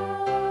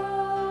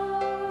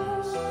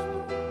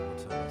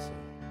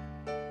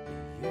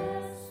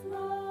 Yes,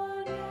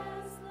 Lord,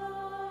 yes,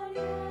 Lord,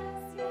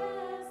 yes,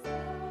 yes,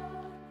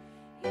 Lord.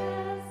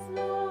 Yes,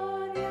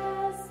 Lord,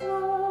 yes,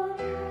 Lord,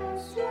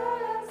 yes,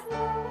 yes,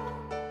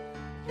 Lord.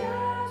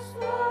 Yes,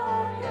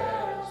 Lord,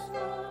 yes,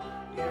 Lord,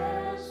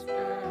 yes,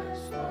 yes,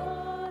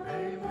 Lord.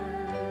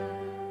 Amen.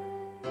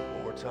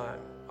 One more time,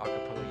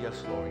 acapella. Yes,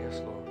 Lord, yes,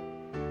 Lord.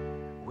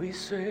 We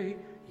say,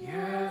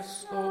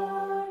 yes,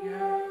 Lord,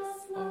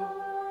 yes,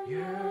 Lord,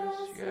 yes,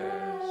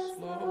 yes,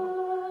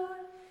 Lord.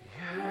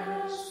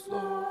 Yes,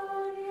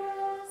 Lord,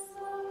 yes,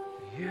 Lord.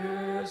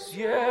 Yes,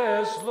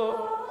 yes,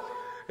 Lord.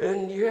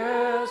 And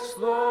yes,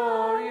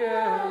 Lord,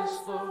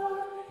 yes,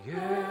 Lord.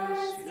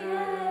 Yes,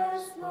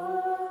 yes,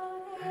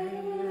 Lord.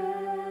 Amen.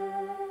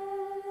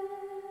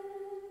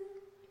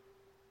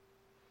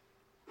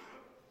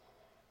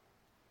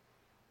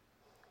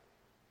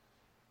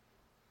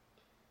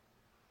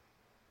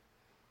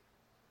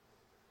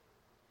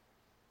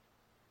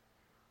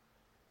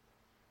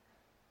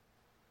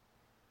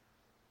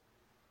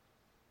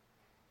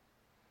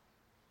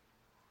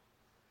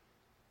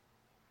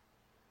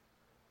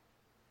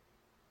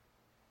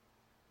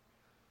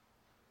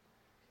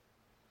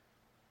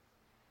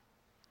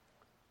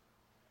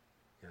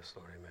 Yes,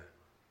 Lord, amen.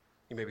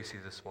 You may be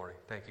seated this morning.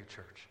 Thank you,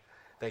 church.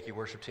 Thank you,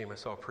 worship team. I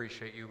so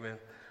appreciate you, man.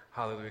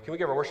 Hallelujah. Can we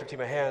give our worship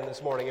team a hand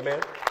this morning, amen?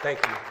 Thank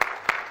you.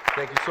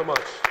 Thank you so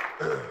much.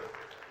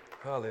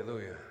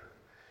 Hallelujah.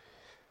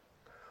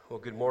 Well,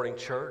 good morning,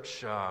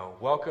 church.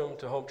 Welcome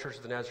to Home Church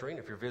of the Nazarene.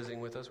 If you're visiting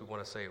with us, we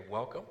want to say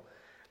welcome.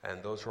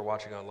 And those who are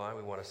watching online,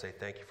 we want to say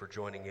thank you for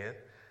joining in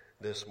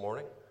this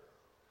morning.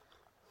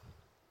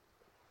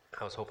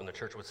 I was hoping the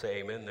church would say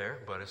amen there,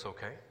 but it's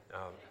okay.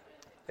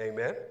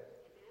 Amen.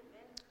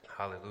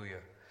 Hallelujah.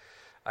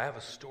 I have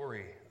a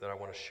story that I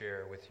want to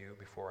share with you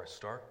before I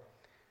start.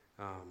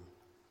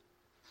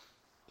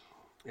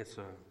 It's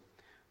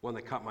one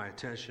that caught my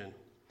attention.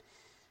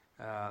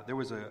 There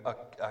was a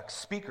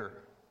speaker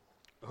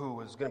who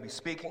was going to be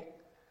speaking,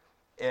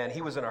 and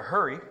he was in a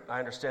hurry. I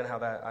understand how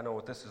that, I know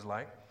what this is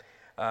like.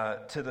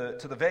 To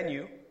the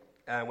venue,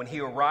 when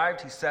he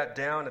arrived, he sat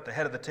down at the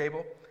head of the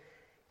table.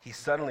 He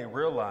suddenly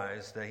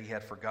realized that he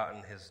had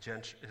forgotten his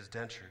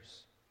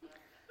dentures.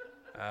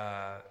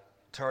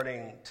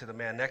 Turning to the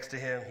man next to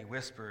him, he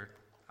whispered,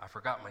 "I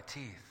forgot my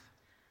teeth."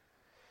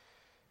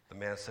 The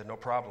man said, "No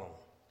problem."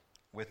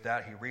 With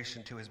that, he reached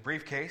into his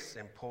briefcase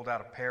and pulled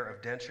out a pair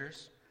of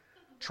dentures.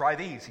 "Try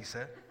these," he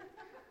said.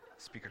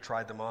 The speaker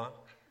tried them on.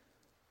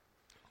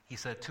 He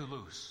said, "Too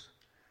loose."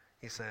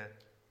 He said,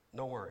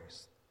 "No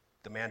worries."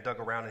 The man dug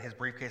around in his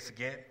briefcase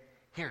again.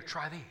 "Here,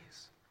 try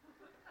these."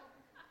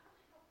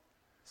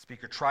 The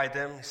speaker tried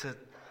them. He said,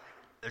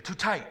 "They're too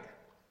tight."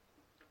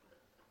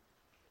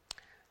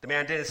 The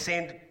man didn't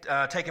seem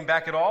taken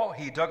back at all.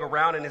 He dug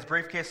around in his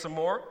briefcase some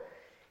more.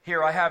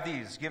 "Here, I have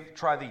these.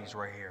 Try these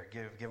right here.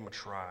 Give them a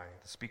try."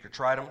 The speaker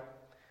tried them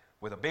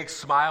with a big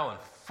smile and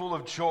full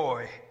of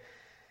joy.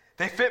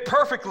 They fit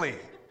perfectly.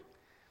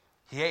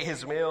 He ate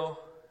his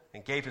meal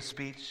and gave his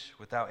speech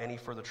without any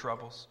further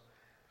troubles.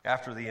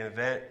 After the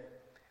event,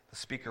 The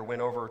speaker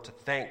went over to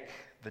thank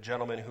the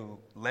gentleman who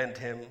lent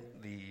him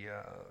the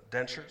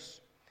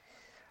dentures.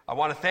 "I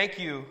want to thank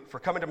you for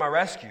coming to my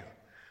rescue.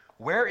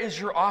 Where is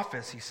your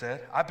office?" he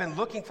said. "I've been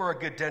looking for a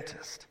good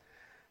dentist."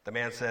 The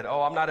man said,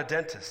 "Oh, I'm not a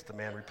dentist," the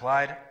man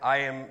replied. "I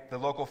am the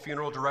local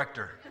funeral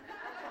director."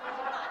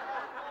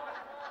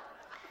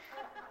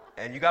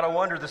 And you got to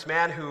wonder, this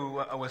man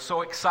who was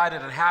so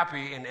excited and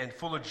happy and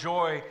full of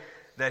joy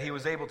that he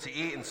was able to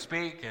eat and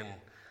speak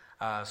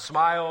and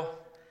smile,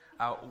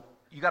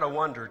 you got to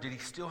wonder, did he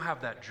still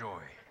have that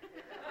joy?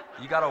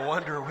 You got to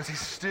wonder, was he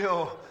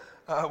still,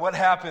 what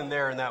happened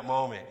there in that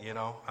moment, you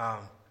know?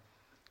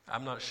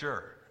 I'm not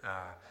sure.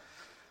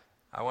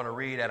 I want to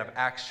read out of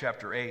Acts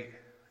chapter 8,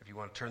 if you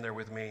want to turn there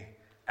with me.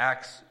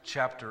 Acts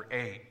chapter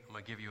 8. I'm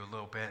going to give you a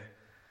little bit.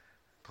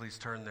 Please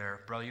turn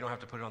there. Brother, you don't have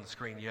to put it on the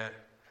screen yet.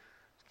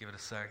 Give it a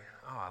sec.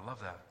 Oh, I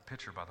love that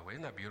picture, by the way.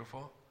 Isn't that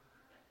beautiful?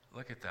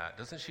 Look at that.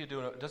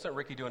 Doesn't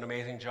Ricky do an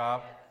amazing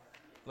job?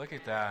 Look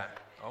at that.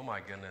 Oh, my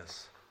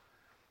goodness.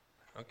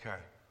 Okay.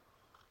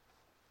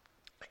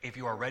 If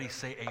you are ready,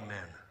 say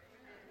amen.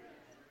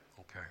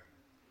 Okay.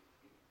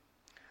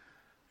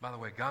 By the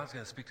way, God's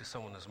going to speak to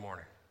someone this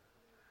morning.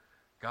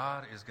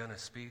 God is going to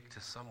speak to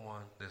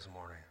someone this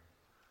morning.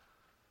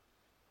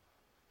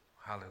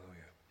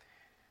 Hallelujah.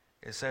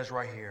 It says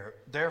right here,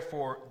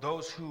 "Therefore,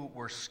 those who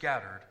were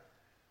scattered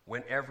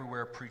went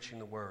everywhere preaching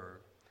the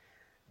word.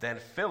 Then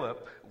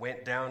Philip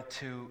went down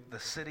to the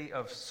city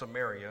of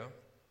Samaria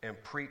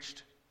and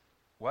preached,"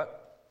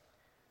 what?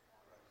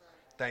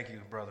 Thank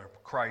you, brother.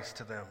 "Christ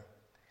to them.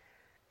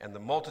 And the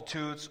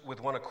multitudes with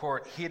one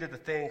accord heeded the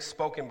things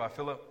spoken by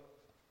Philip,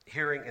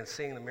 hearing and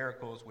seeing the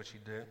miracles which he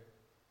did.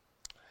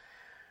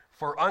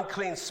 For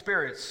unclean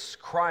spirits,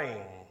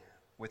 crying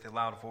with a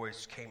loud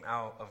voice, came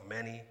out of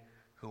many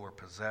who were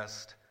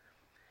possessed,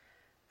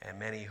 and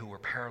many who were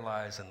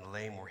paralyzed and the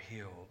lame were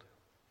healed.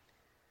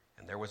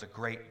 And there was a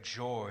great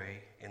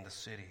joy in the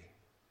city.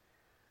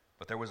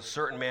 But there was a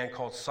certain man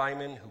called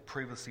Simon who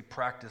previously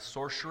practiced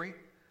sorcery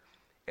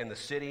in the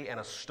city and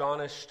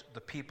astonished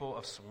the people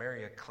of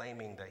Samaria,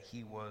 claiming that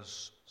he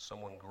was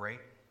someone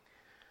great,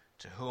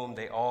 to whom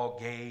they all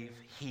gave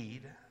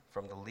heed,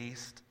 from the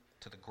least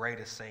to the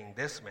greatest, saying,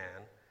 'This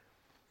man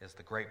is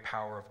the great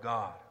power of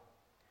God.'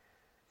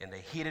 And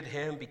they heeded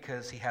him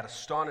because he had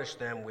astonished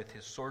them with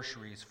his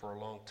sorceries for a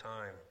long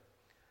time.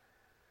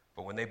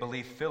 But when they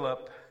believed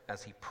Philip,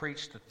 as he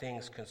preached the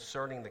things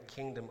concerning the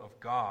kingdom of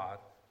God,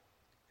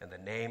 and the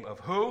name of"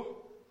 who?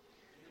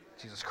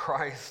 Jesus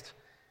Christ,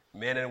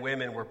 "men and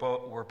women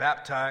were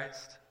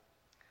baptized.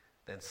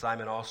 Then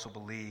Simon also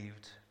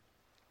believed,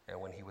 and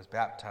when he was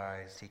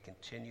baptized, he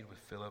continued with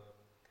Philip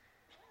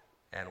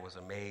and was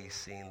amazed,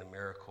 seeing the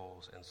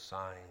miracles and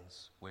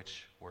signs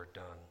which were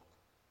done."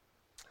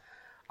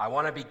 I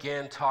want to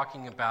begin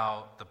talking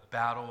about the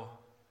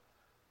battle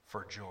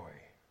for joy.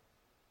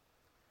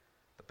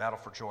 The battle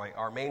for joy.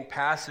 Our main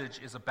passage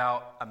is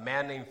about a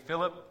man named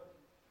Philip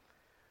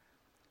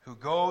who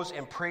goes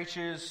and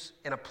preaches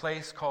in a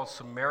place called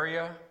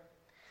Samaria.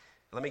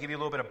 Let me give you a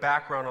little bit of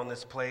background on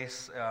this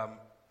place.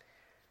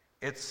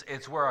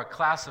 It's where a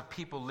class of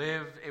people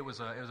lived. It was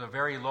a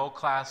very low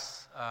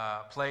class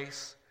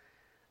place,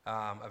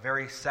 a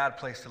very sad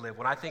place to live.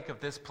 When I think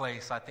of this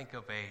place, I think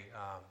of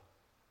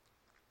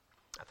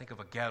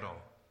a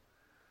ghetto,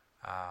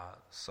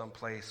 some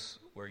place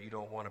where you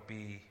don't want to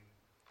be.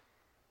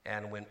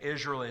 And when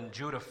Israel and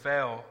Judah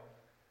fell,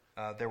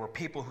 there were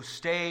people who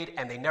stayed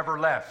and they never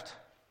left.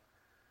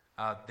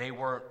 They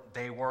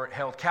weren't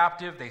held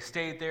captive. They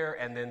stayed there,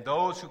 and then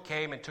those who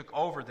came and took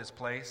over this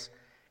place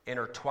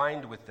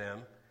intertwined with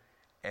them.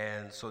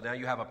 And so now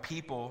you have a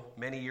people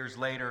many years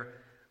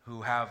later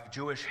who have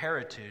Jewish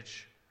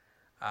heritage,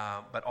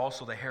 but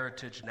also the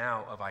heritage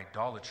now of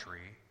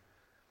idolatry.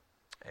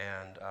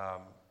 And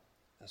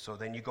so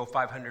then you go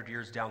 500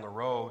 years down the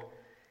road,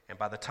 and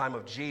by the time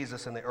of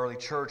Jesus and the early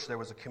church, there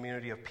was a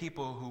community of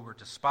people who were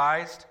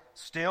despised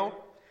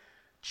still.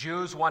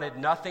 Jews wanted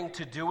nothing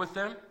to do with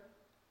them,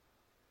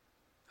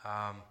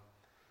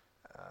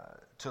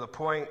 to the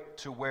point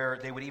to where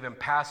they would even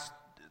pass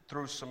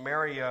through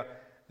Samaria.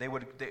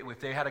 If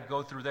they had to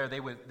go through there, they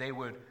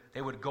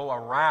would go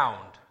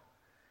around.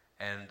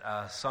 And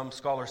some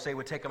scholars say it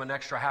would take them an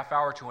extra half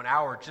hour to an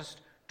hour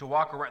just to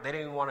walk around. They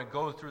didn't even want to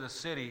go through the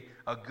city.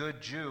 A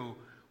good Jew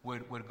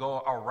would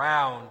go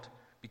around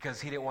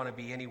because he didn't want to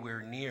be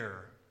anywhere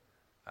near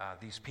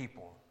these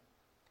people.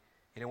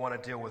 He didn't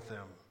want to deal with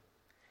them.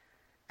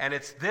 And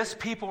it's this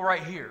people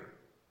right here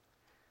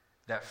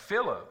that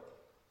Philip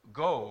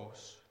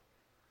goes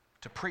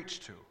to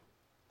preach to.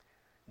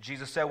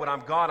 Jesus said, "When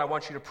I'm gone, I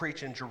want you to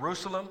preach in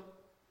Jerusalem,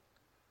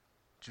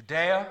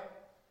 Judea,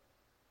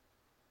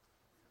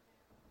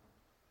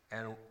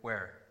 and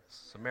where?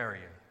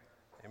 Samaria."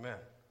 Amen.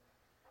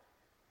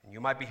 And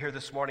you might be here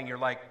this morning, you're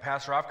like,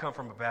 "Pastor, I've come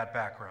from a bad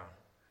background.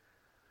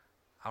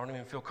 I don't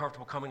even feel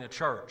comfortable coming to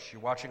church."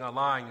 You're watching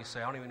online, you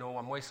say, "I don't even know,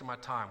 I'm wasting my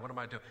time. What am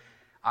I doing?"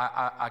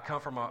 I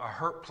come from a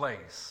hurt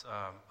place,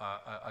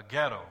 a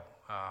ghetto,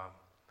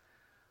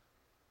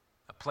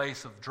 a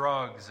place of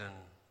drugs and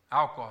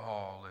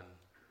alcohol and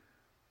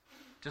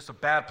just a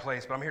bad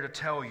place, but I'm here to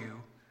tell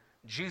you,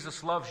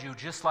 Jesus loves you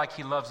just like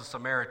he loves the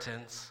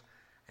Samaritans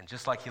and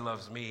just like he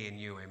loves me and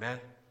you. Amen?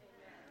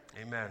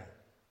 Amen.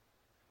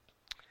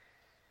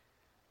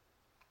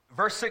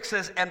 Verse 6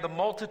 says, and the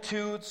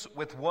multitudes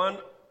with one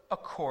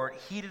accord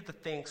heeded the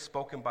things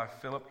spoken by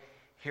Philip,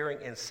 hearing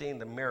and seeing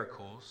the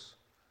miracles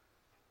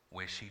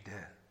which he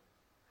did.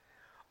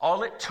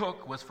 All it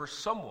took was for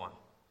somebody,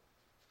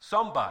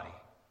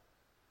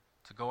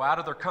 to go out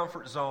of their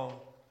comfort zone,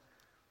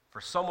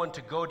 for someone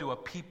to go to a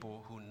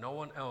people who no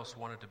one else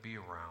wanted to be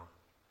around,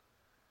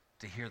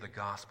 to hear the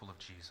gospel of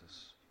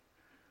Jesus.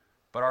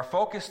 But our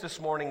focus this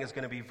morning is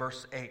going to be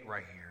verse 8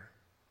 right here.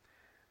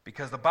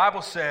 Because the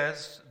Bible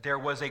says there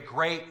was a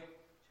great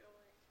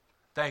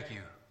Thank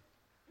you.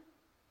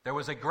 There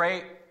was a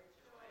great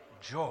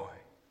joy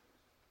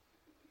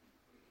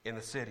in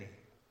the city.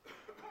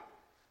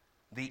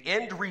 The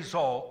end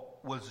result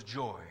was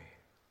joy.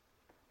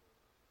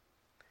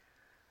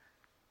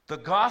 The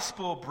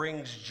gospel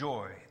brings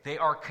joy. They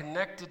are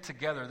connected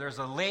together. There's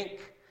a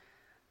link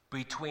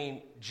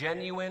between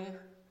genuine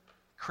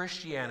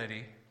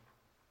Christianity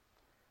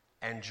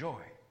and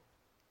joy.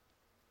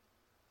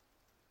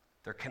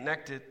 They're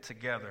connected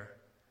together.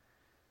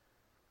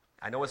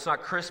 I know it's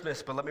not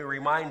Christmas, but let me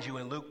remind you,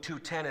 in Luke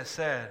 2:10 it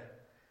said,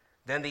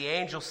 then the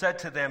angel said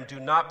to them, do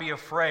not be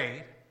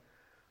afraid,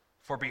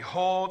 for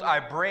behold, I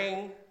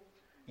bring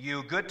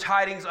you good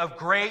tidings of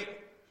great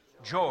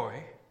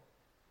joy,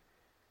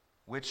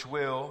 which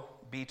will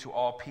be to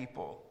all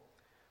people.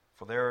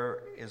 For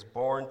there is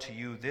born to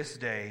you this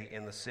day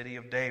in the city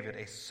of David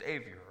a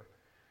Savior,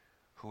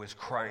 who is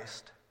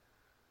Christ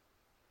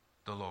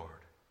the Lord.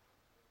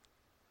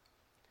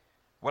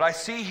 What I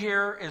see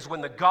here is when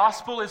the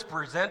gospel is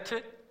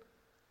presented,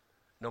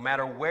 no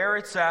matter where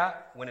it's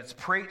at, when it's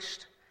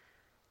preached,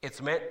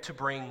 it's meant to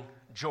bring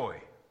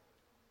joy.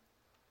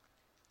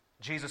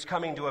 Jesus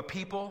coming to a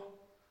people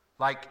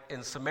like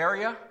in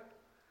Samaria,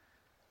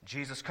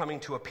 Jesus coming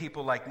to a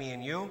people like me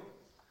and you,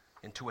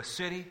 into a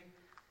city,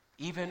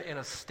 even in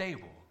a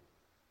stable,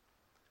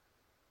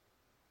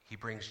 he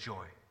brings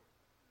joy.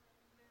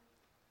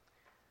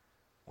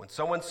 When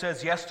someone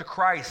says yes to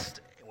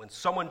Christ, when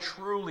someone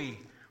truly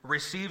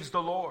receives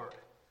the Lord,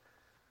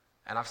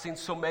 and I've seen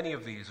so many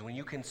of these, when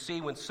you can see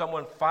when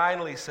someone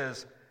finally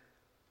says,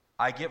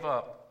 I give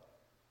up,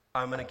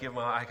 I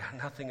got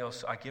nothing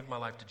else, I give my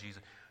life to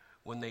Jesus.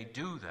 When they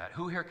do that,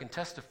 who here can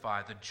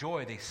testify the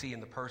joy they see in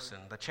the person,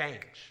 the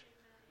change,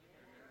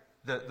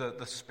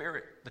 the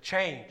spirit, the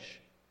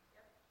change?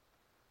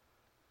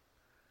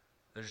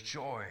 There's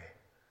joy.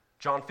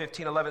 John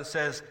 15:11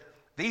 says,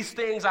 these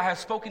things I have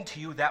spoken to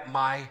you that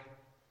my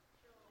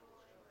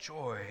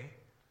joy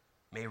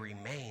may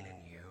remain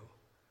in you,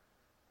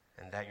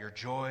 and that your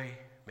joy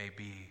may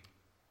be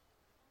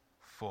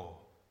full.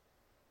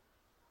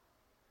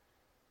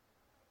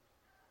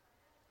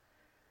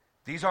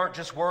 These aren't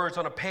just words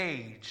on a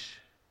page.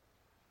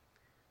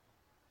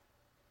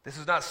 This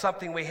is not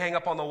something we hang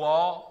up on the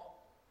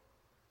wall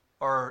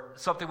or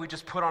something we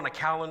just put on a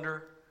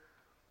calendar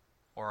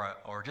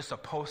or just a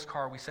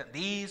postcard we sent.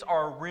 These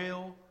are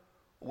real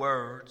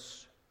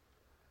words.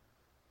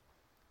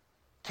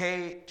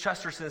 Kay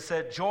Chesterton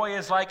said, joy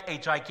is like a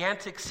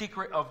gigantic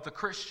secret of the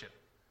Christian,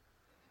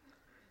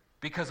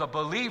 because a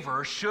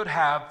believer should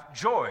have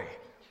joy.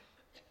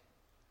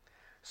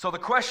 So the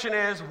question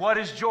is, what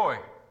is joy?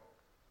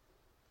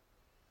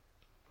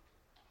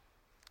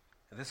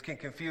 This can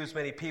confuse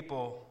many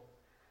people,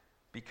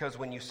 because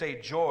when you say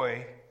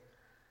joy,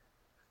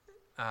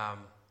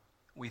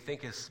 we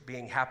think it's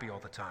being happy all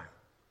the time.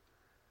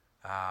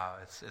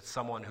 It's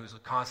someone who's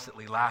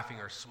constantly laughing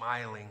or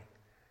smiling,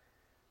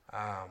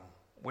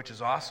 which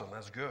is awesome.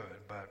 That's good.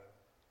 But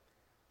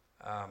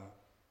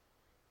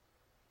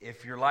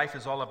if your life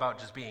is all about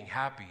just being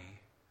happy,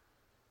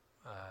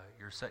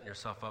 you're setting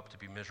yourself up to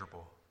be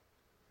miserable.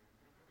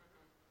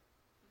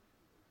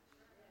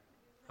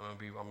 I'm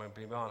going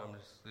to be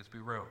honest. Let's be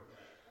real.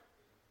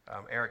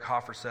 Eric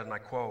Hoffer said, and I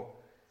quote,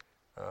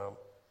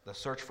 the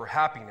search for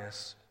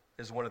happiness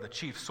is one of the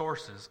chief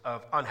sources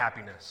of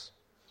unhappiness.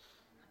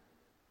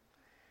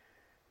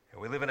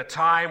 And we live in a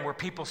time where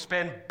people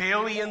spend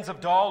billions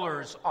of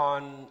dollars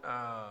on,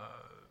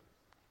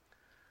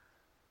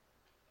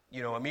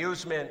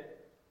 amusement,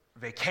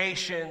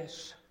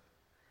 vacations,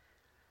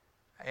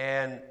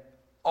 and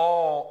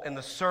all in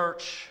the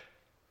search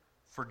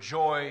for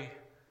joy.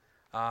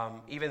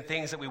 Even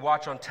things that we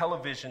watch on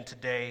television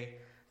today,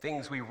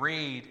 things we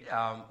read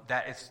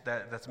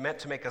that's meant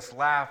to make us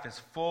laugh is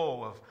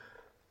full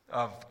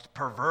of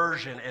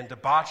perversion and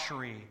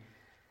debauchery.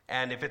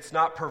 And if it's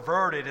not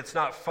perverted, it's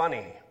not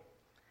funny.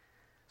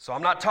 So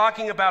I'm not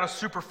talking about a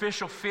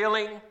superficial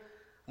feeling. I'm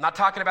not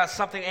talking about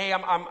something. Hey,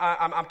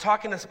 I'm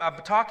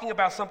talking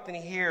about something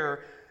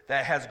here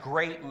that has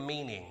great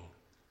meaning.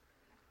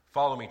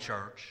 Follow me,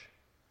 church.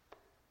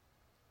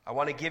 I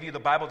want to give you the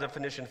Bible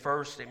definition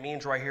first. It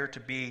means right here to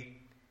be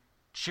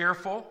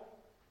cheerful,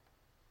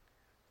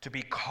 to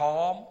be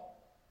calm,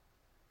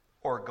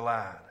 or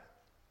glad.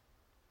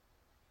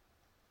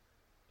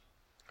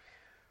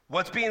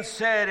 What's being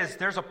said is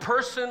there's a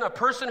person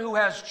who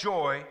has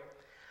joy,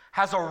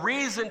 has a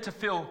reason to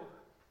feel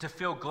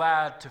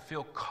glad, to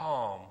feel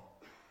calm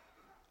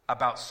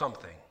about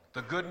something.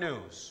 The good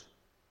news.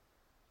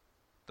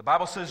 The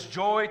Bible says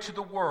joy to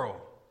the world.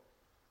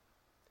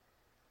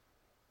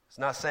 It's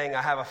not saying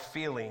I have a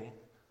feeling.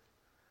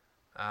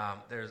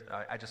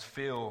 I just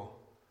feel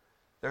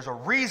there's a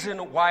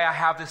reason why I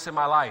have this in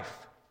my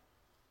life.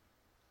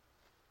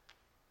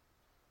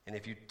 And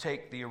if you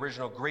take the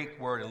original Greek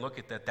word and look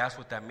at that, that's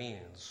what that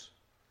means.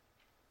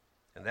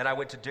 And then I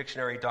went to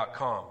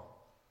dictionary.com,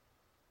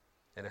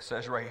 and it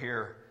says right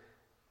here,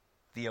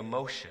 the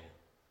emotion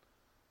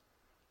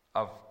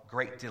of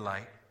great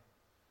delight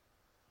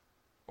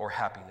or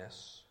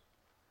happiness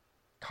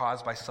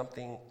caused by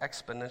something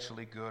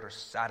exponentially good or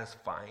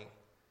satisfying,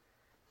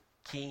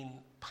 keen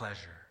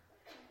pleasure.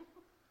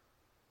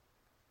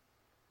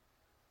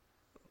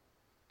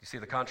 You see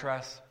the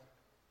contrast?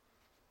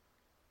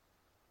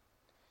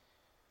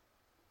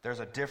 There's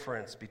a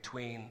difference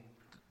between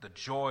the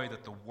joy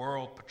that the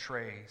world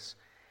portrays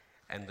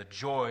and the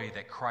joy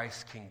that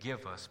Christ can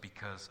give us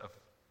because of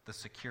the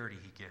security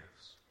he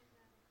gives.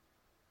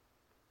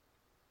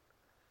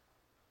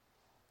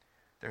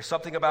 There's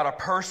something about a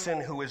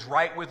person who is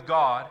right with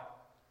God.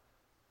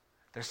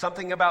 There's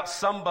something about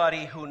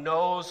somebody who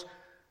knows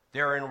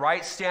they're in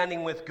right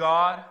standing with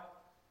God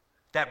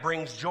that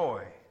brings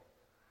joy.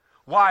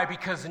 Why?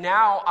 Because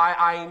now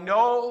I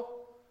know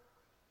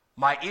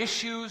my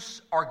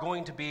issues are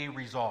going to be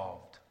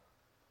resolved.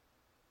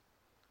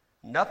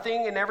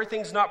 Nothing and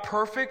everything's not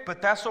perfect,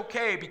 but that's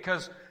okay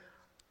because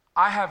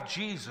I have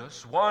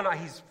Jesus. One,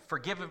 he's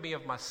forgiven me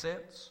of my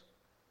sins.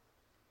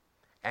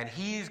 And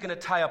he's going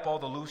to tie up all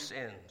the loose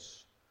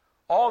ends.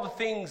 All the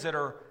things that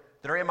are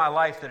in my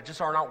life that just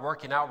are not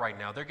working out right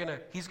now.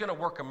 He's going to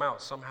work them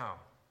out somehow.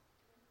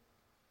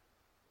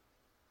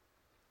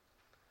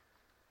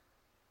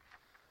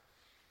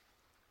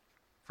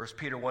 First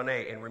Peter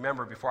 1:8, and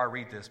remember before I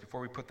read this,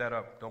 before we put that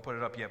up, don't put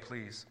it up yet,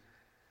 please.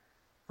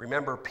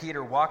 Remember,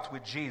 Peter walked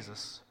with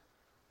Jesus.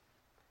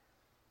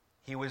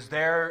 He was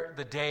there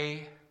the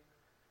day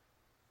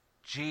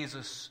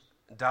Jesus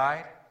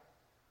died.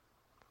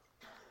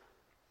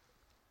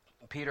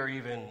 Peter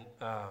even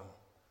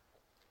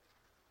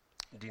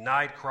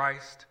denied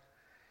Christ.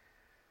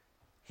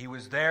 He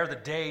was there the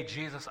day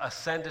Jesus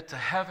ascended to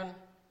heaven.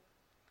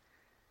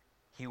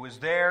 He was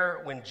there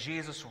when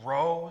Jesus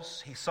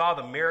rose. He saw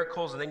the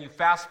miracles. And then you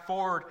fast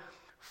forward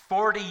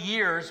 40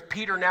 years.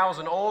 Peter now is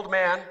an old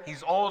man.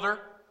 He's older.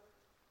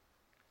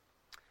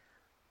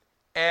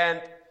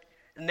 And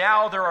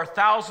now there are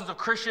thousands of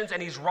Christians, and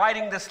he's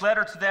writing this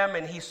letter to them.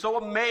 And he's so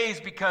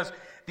amazed because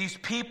these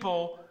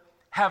people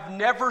have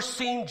never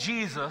seen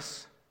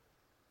Jesus.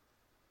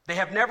 They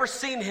have never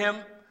seen him.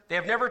 They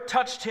have never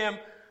touched him.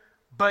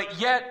 But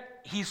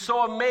yet he's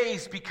so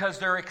amazed because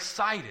they're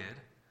excited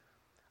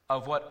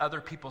of what other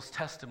people's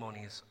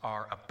testimonies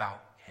are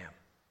about him.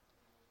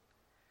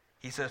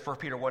 He says, 1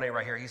 Peter 1:8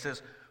 right here, he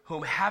says,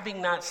 whom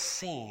having not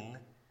seen,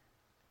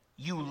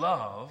 you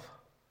love,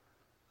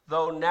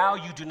 though now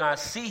you do not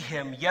see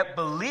him, yet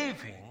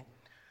believing,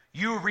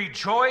 you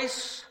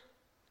rejoice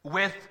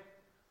with,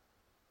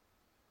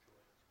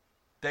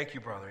 thank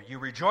you, brother, you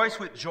rejoice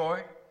with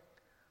joy,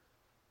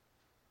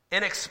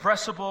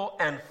 inexpressible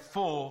and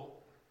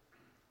full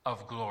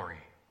of glory.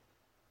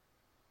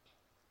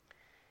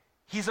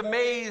 He's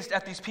amazed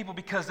at these people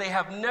because they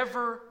have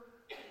never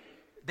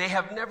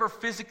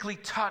physically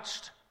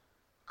touched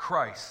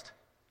Christ.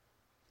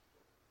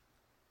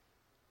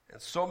 And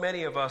so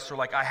many of us are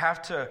like, I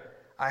have to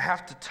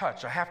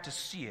touch, I have to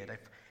see it.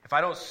 If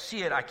I don't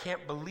see it, I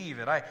can't believe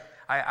it.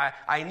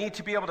 I need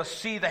to be able to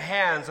see the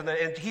hands.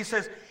 And he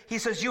says,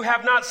 you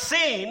have not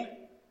seen,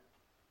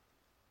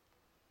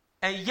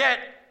 and yet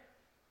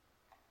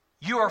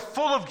you are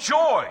full of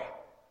joy.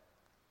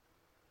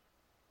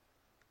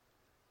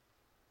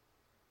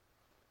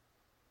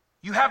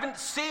 You haven't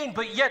seen,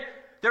 but yet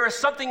there is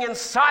something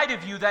inside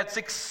of you that's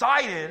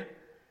excited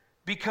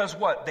because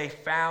what? They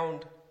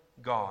found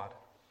God.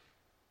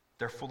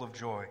 They're full of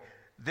joy.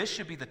 This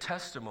should be the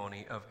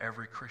testimony of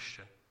every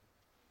Christian.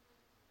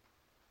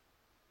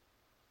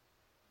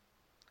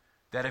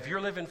 That if you're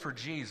living for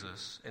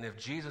Jesus, and if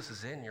Jesus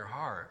is in your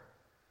heart,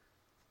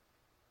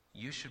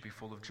 you should be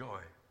full of joy.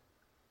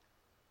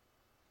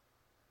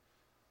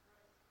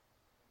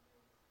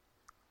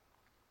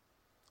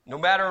 No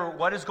matter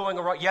what is going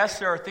on, yes,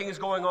 there are things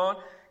going on.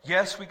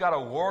 Yes, we got a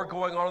war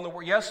going on in the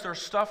world. Yes,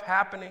 there's stuff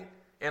happening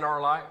in our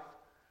life.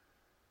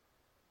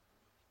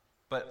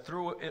 But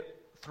through it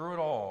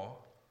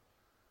all,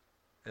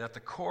 and at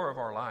the core of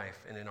our life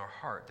and in our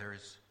heart, there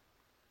is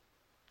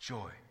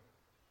joy.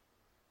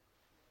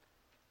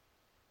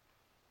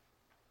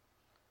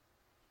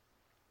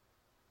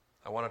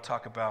 I want to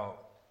talk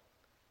about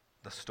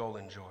the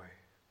stolen joy.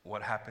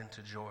 What happened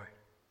to joy?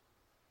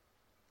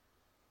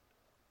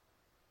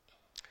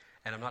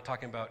 And I'm not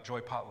talking about Joy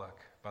Potluck,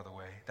 by the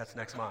way. That's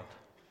next month.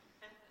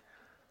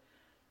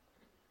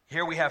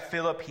 Here we have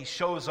Philip. He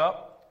shows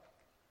up.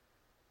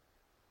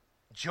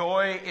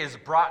 Joy is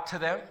brought to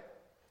them.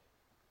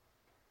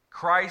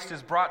 Christ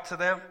is brought to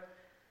them,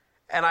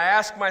 and I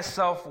ask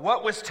myself,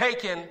 what was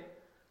taken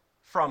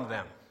from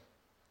them?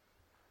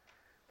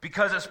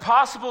 Because it's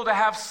possible to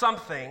have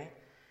something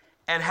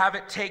and have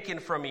it taken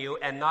from you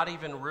and not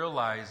even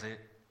realize it,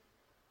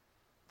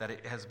 that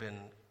it has been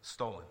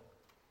stolen.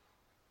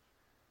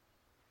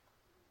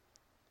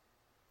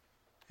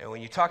 And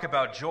when you talk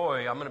about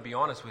joy, I'm going to be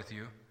honest with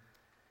you.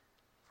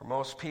 For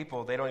most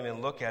people, they don't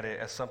even look at it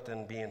as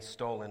something being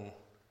stolen,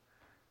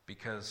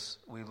 because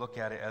we look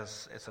at it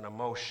as it's an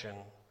emotion.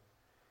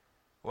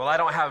 Well, I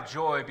don't have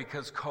joy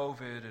because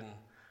COVID, and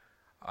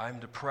I'm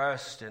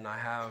depressed, and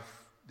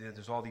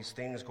there's all these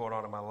things going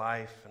on in my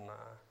life.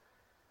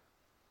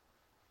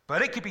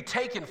 But it could be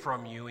taken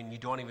from you, and you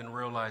don't even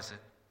realize it.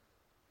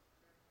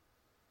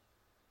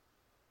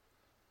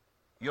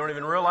 You don't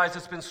even realize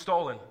it's been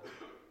stolen.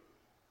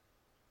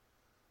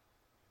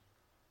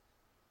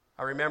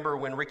 I remember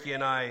when Ricky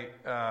and I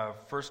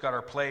first got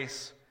our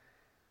place,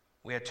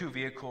 we had 2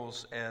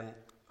 vehicles, and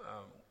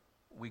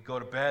we go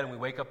to bed and we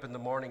wake up in the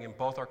morning and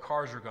both our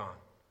cars are gone.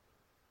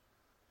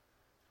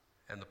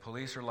 And the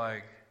police are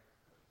like,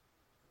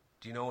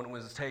 do you know when it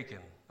was taken?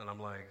 And I'm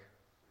like,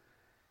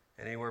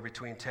 anywhere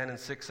between 10 and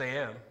 6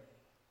 a.m.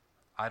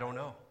 I don't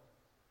know.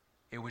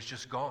 It was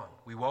just gone.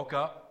 We woke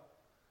up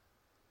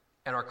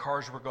and our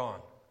cars were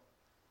gone.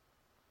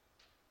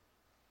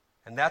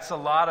 And that's a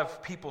lot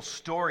of people's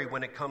story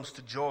when it comes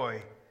to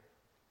joy.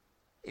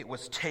 It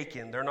was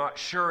taken. They're not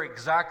sure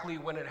exactly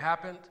when it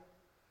happened,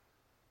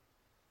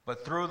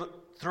 but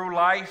through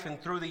life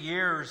and through the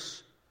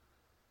years,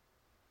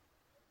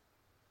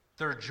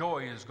 their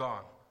joy is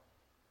gone.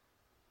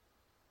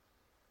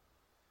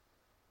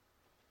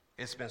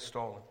 It's been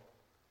stolen.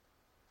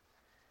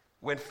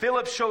 When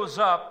Philip shows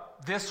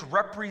up, this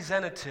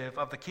representative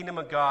of the kingdom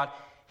of God,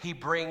 he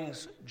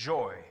brings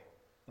joy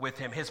with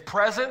him. His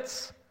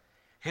presence,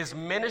 his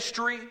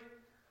ministry,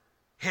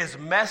 his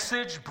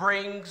message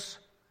brings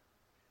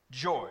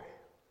joy.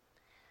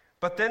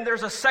 But then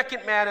there's a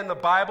second man in the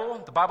Bible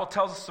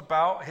tells us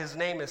about. His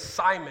name is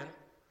Simon.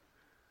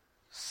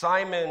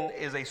 Simon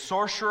is a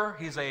sorcerer.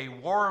 He's a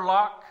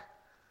warlock.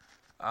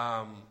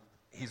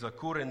 He's a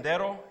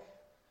curandero,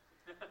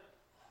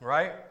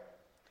 right?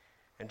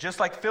 And just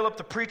like Philip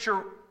the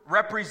preacher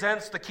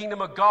represents the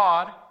kingdom of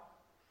God,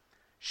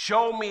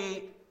 show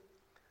me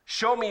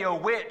a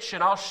witch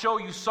and I'll show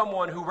you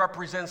someone who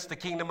represents the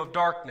kingdom of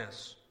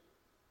darkness.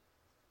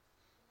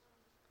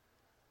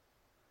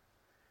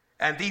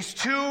 And these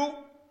 2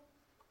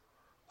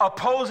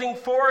 opposing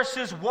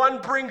forces,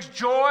 one brings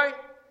joy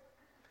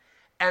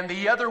and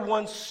the other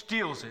one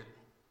steals it.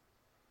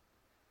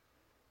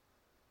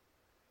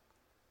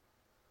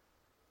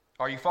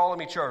 Are you following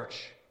me,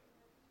 church?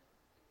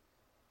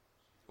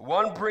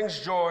 One brings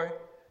joy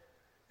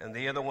and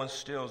the other one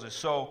steals it.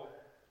 So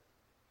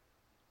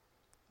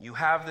you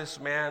have this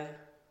man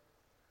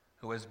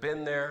who has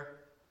been there.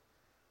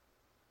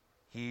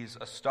 He's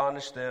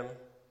astonished them.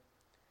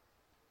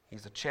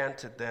 He's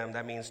enchanted them.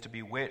 That means to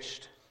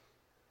bewitched.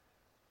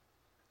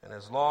 And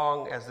as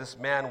long as this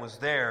man was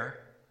there,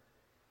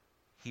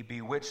 he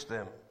bewitched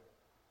them.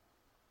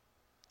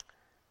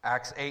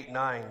 Acts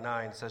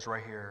 8:9 says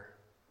right here,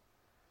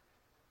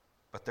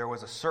 but there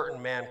was a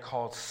certain man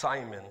called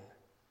Simon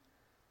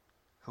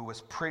who was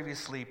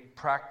previously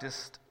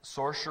practiced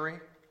sorcery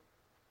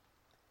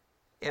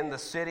in the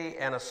city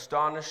and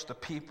astonished the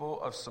people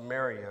of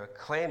Samaria,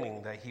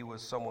 claiming that he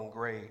was someone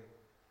great.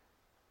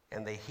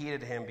 And they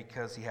heeded him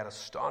because he had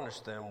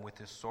astonished them with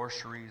his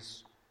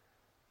sorceries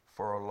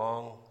for a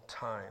long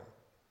time.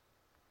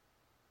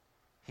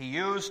 He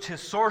used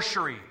his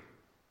sorcery.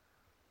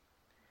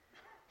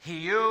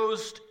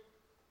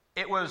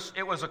 It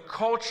was a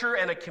culture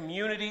and a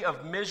community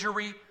of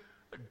misery,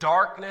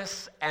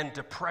 darkness, and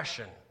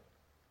depression.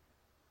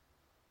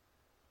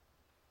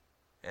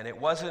 And it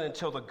wasn't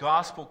until the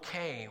gospel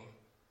came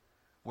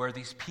where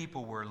these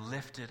people were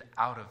lifted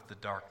out of the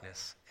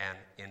darkness and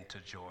into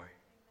joy.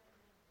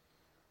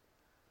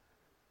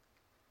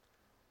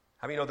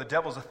 How many know the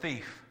devil's a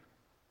thief?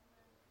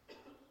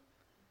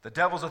 The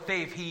devil's a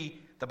thief.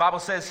 The Bible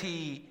says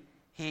he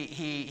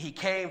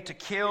came to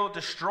kill,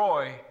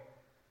 destroy,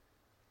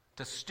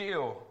 to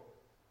steal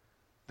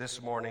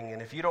this morning.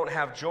 And if you don't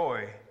have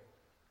joy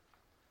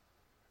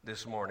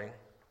this morning,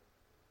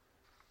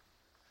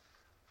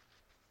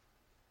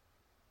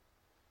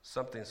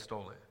 something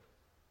stole it.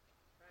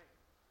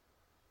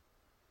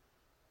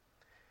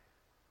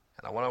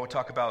 And I want to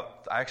talk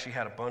about, I actually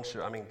had a bunch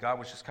of, God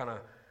was just kind of,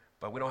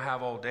 but we don't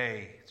have all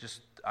day.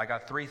 I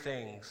got 3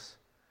 things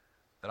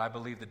that I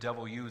believe the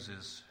devil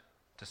uses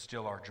to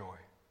steal our joy.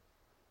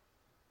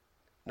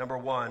 Number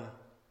 1,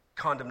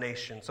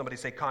 condemnation. Somebody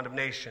say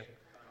condemnation.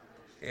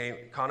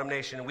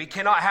 Condemnation. We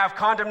cannot have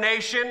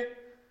condemnation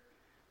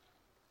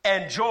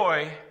and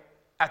joy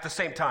at the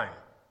same time.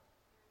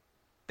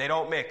 They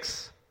don't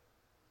mix.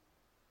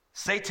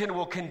 Satan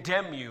will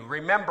condemn you.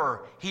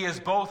 Remember, he is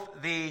both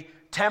the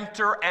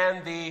tempter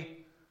and the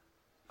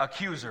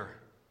accuser.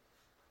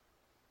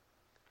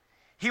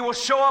 He will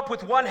show up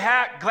with one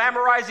hat,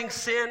 glamorizing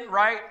sin,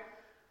 right?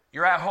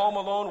 You're at home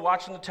alone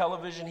watching the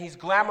television. He's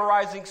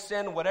glamorizing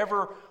sin,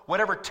 whatever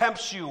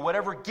tempts you,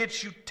 whatever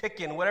gets you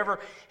ticking, whatever.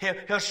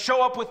 He'll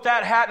show up with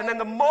that hat, and then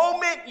the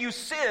moment you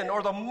sin,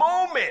 or the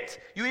moment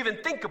you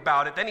even think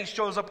about it, then he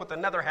shows up with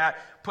another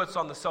hat, puts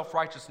on the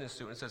self-righteousness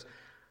suit, and says,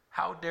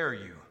 how dare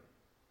you?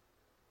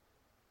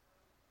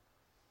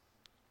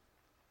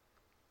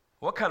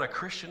 What kind of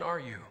Christian are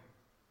you?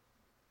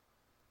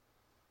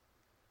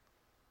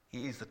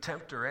 He's the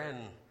tempter and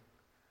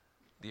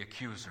the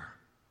accuser.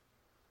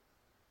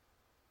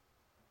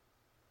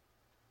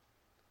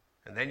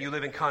 And then you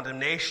live in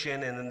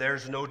condemnation, and then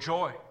there's no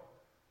joy.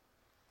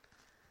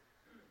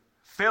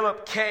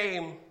 Philip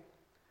came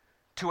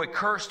to a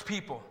cursed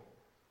people.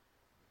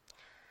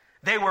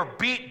 They were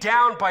beat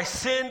down by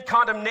sin,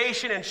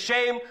 condemnation, and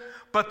shame,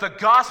 but the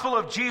gospel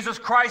of Jesus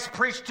Christ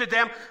preached to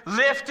them,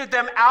 lifted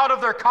them out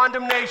of their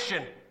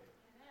condemnation.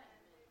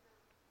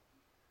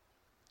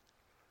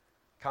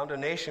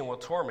 Condemnation will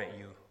torment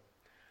you.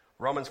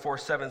 Romans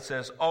 4:7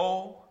 says,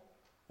 oh,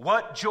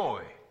 what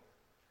joy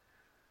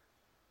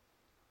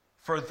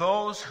for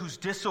those whose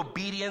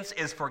disobedience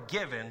is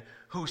forgiven,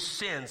 whose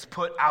sins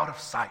put out of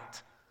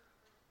sight.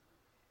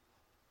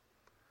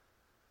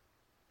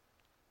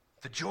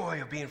 The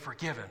joy of being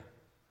forgiven.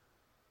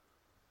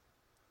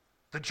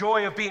 The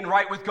joy of being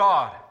right with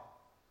God.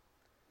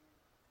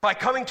 By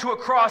coming to a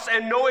cross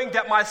and knowing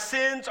that my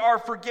sins are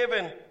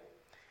forgiven.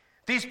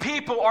 These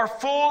people are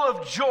full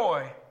of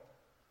joy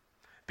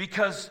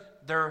because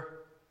their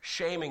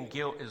shame and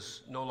guilt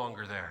is no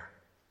longer there.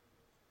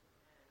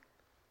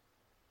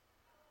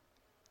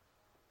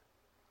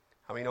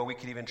 How many know we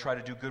could even try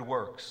to do good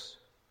works?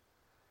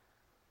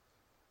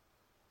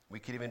 We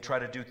could even try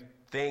to do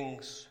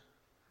things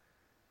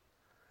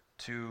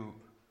to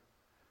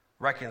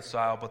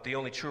reconcile, but the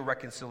only true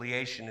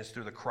reconciliation is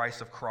through the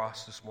Christ of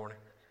cross this morning.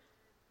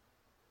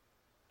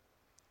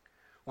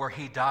 Where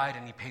he died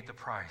and he paid the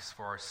price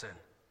for our sin.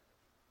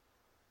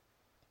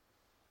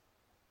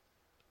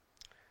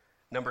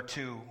 Number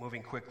 2,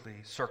 moving quickly,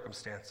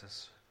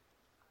 circumstances.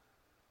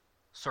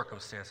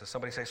 Circumstances.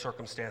 Somebody say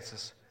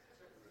circumstances.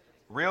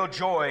 Real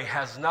joy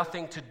has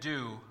nothing to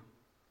do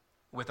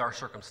with our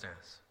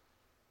circumstance.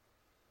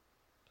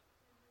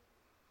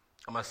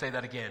 I'm going to say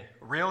that again.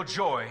 Real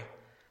joy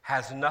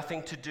has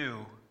nothing to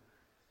do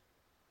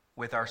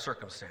with our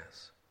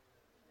circumstance.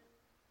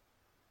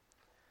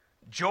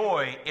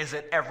 Joy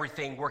isn't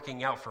everything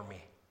working out for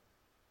me.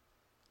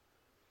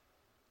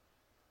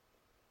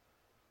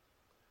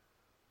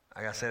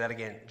 I got to say that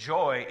again.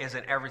 Joy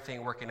isn't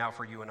everything working out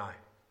for you and I.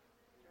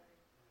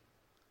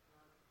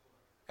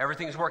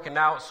 Everything's working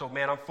out, so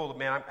man, I'm full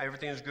of,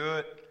 everything's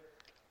good.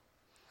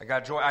 I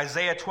got joy.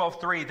 Isaiah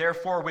 12:3,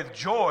 therefore with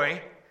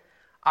joy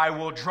I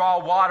will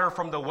draw water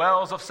from the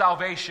wells of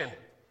salvation.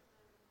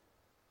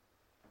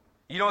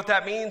 You know what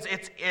that means?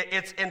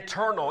 It's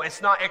internal.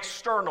 It's not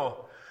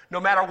external. No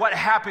matter what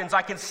happens,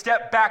 I can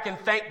step back and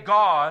thank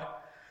God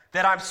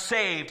that I'm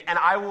saved, and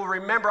I will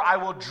remember, I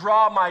will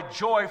draw my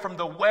joy from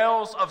the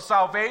wells of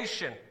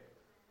salvation.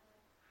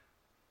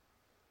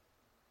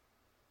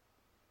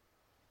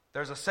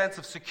 There's a sense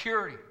of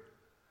security,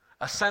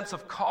 a sense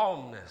of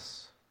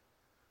calmness.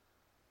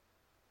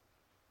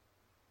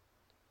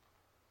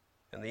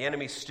 And the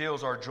enemy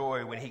steals our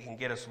joy when he can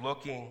get us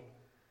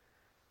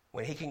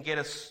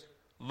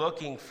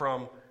looking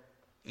from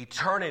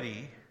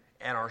eternity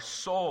and our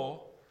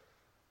soul.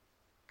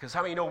 Because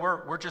how many know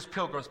we're just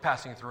pilgrims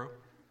passing through?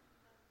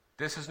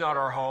 This is not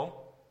our home.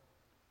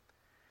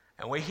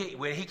 And when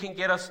he can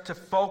get us to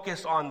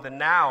focus on the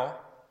now,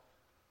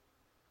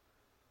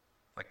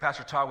 like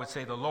Pastor Todd would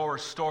say, the lower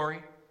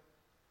story,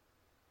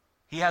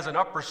 he has an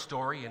upper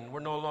story, and we're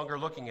no longer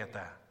looking at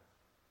that.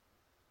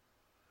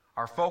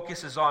 Our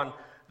focus is on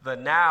the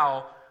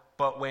now,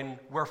 but when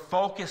we're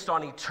focused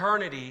on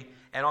eternity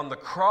and on the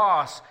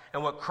cross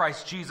and what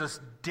Christ Jesus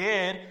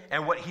did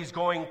and what he's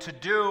going to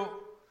do,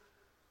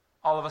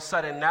 all of a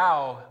sudden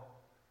now,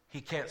 he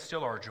can't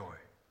steal our joy.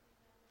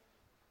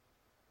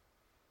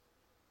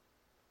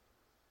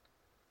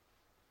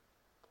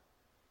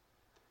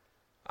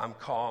 I'm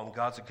calm.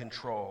 God's in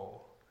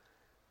control.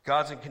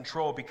 God's in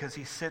control because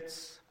he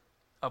sits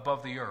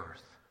above the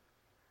earth.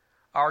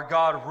 Our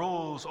God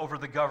rules over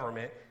the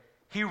government.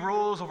 He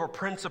rules over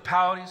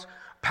principalities,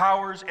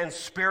 powers, and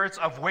spirits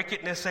of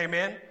wickedness.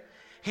 Amen.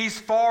 He's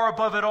far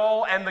above it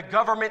all, and the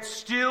government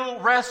still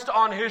rests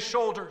on his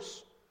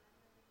shoulders.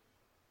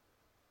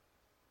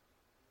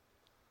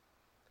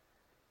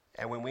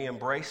 And when we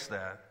embrace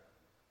that,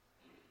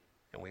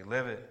 and we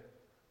live it,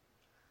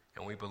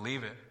 and we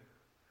believe it,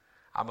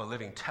 I'm a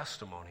living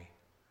testimony.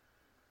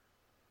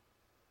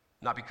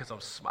 Not because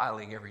I'm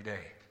smiling every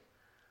day,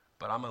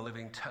 but I'm a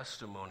living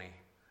testimony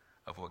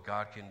of what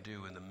God can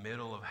do in the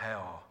middle of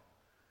hell.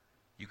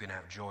 You can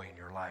have joy in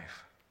your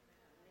life.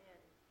 Amen.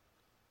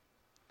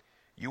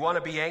 You want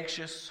to be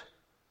anxious?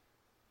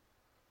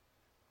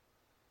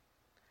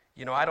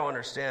 You know, I don't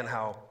understand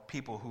how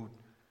people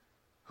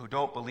who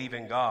don't believe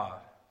in God,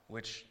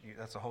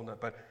 that's a whole nother,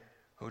 but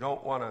who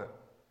don't want to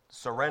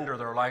surrender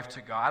their life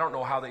to God, I don't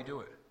know how they do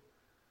it.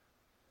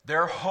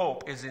 Their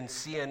hope is in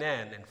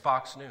CNN and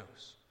Fox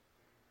News.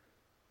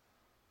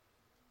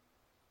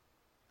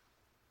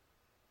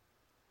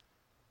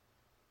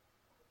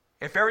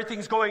 If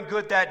everything's going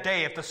good that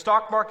day, if the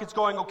stock market's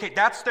going okay,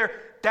 that's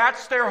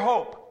their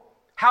hope.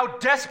 How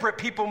desperate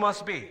people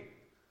must be.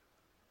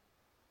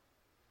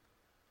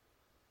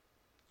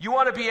 You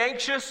want to be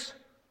anxious?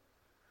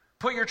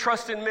 Put your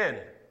trust in men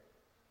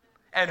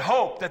and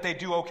hope that they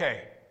do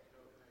okay.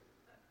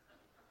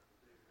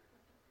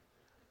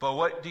 But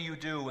what do you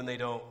do when they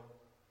don't?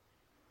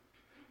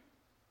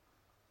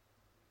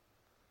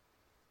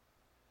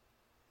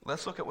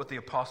 Let's look at what the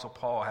Apostle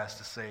Paul has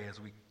to say as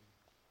we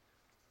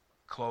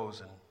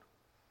close and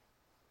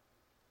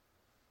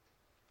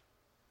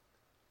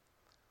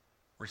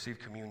receive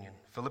communion.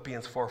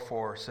 Philippians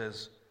 4:4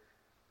 says,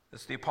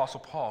 it's the Apostle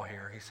Paul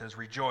here. He says,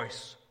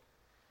 rejoice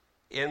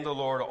in the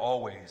Lord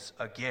always.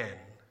 Again,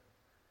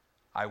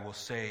 I will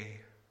say,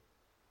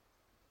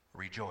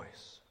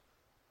 rejoice.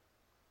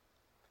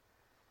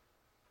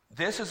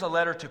 This is a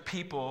letter to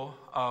people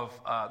of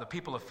the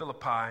people of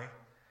Philippi.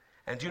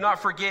 And do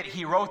not forget,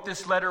 he wrote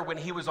this letter when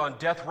he was on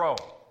death row.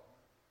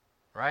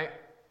 Right?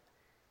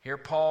 Here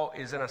Paul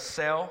is in a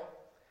cell,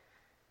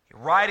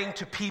 writing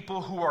to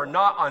people who are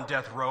not on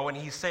death row, and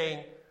he's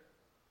saying,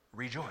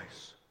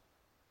 rejoice.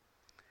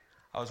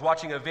 I was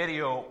watching a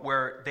video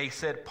where they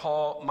said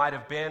Paul might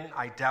have been,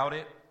 I doubt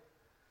it,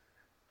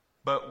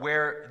 but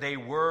where they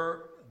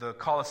were, the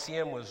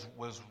Colosseum was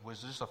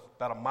just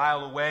about a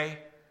mile away,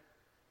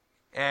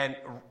 and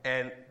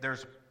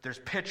there's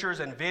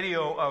pictures and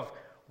video of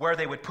where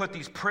they would put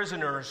these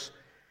prisoners.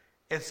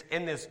 It's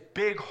in this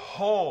big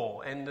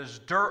hole, and there's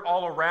dirt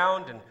all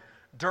around and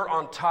dirt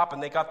on top,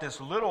 and they got this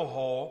little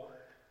hole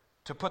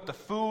to put the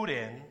food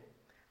in,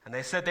 and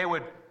they said they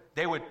would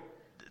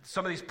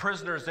some of these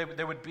prisoners,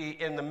 they would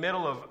be in the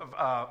middle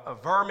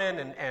of vermin,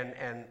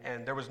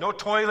 and there was no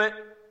toilet,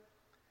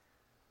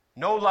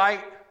 no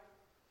light,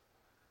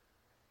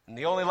 and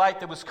the only light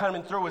that was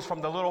coming through was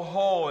from the little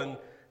hole. And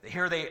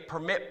here they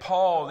permit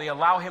Paul, they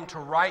allow him to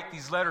write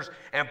these letters,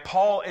 and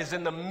Paul is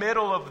in the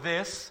middle of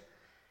this,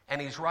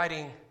 and he's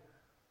writing,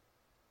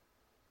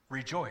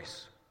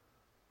 rejoice.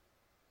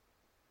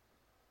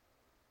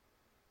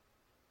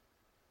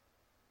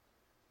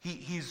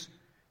 He's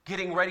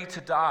getting ready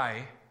to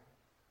die,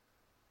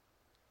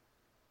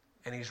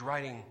 and he's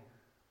writing,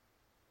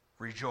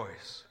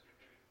 rejoice.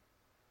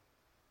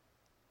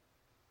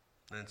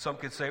 And some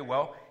could say,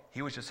 well,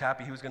 he was just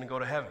happy he was going to go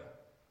to heaven.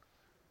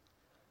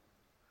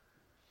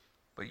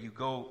 But you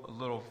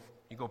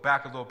go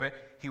back a little bit.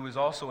 He was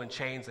also in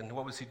chains, and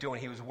what was he doing?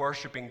 He was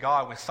worshiping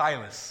God with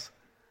Silas.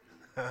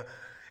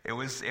 It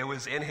was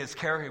in his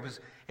character.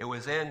 It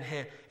was in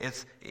him.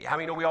 How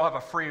many know we all have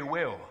a free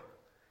will?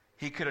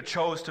 He could have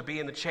chose to be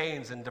in the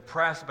chains and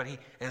depressed, but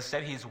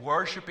instead he's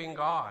worshiping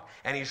God.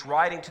 And he's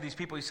writing to these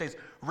people. He says,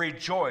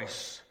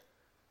 rejoice.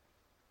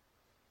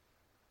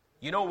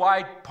 You know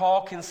why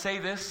Paul can say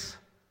this?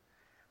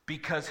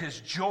 Because his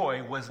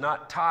joy was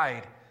not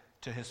tied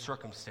to his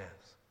circumstance.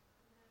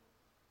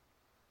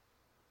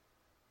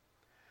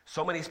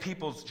 So many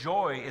people's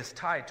joy is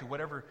tied to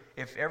whatever.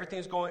 If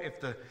everything's going,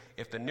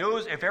 if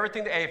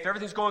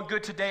everything's going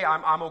good today,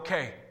 I'm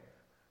okay.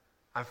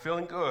 I'm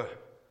feeling good.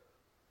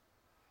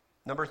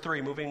 Number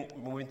 3,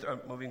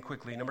 moving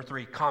quickly. Number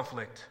 3,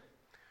 conflict.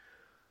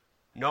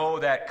 Know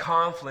that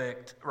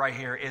conflict right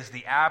here is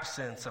the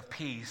absence of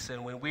peace,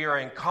 and when we are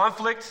in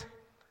conflict,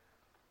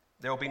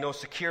 there will be no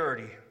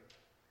security.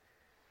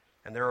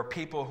 And there are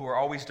people who are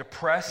always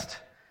depressed,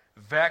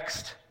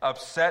 vexed,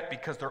 upset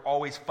because they're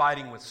always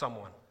fighting with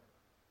someone.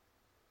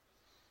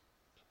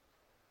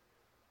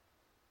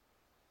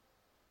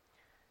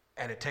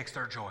 And it takes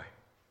their joy.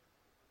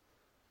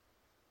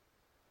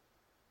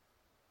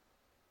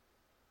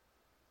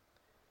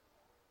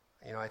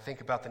 You know, I think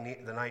about the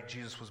night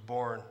Jesus was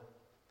born.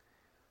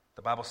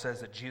 The Bible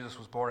says that Jesus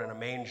was born in a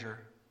manger.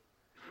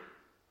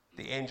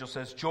 The angel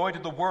says, joy to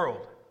the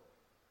world,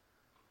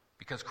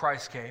 because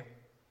Christ came.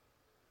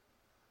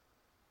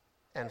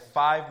 And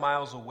 5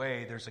 miles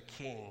away, there's a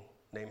king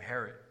named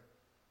Herod,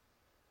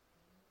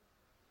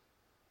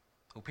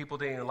 who people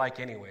didn't even like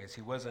anyways.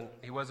 He wasn't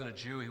a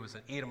Jew. He was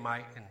an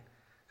Edomite, and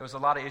there was a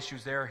lot of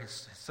issues there.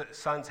 His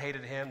sons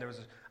hated him. There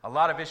was a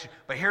lot of issues.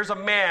 But here's a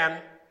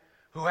man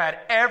who had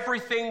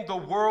everything the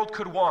world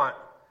could want.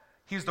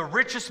 He's the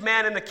richest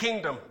man in the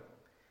kingdom.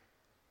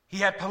 He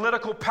had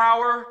political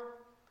power.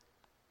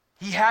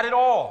 He had it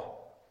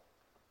all.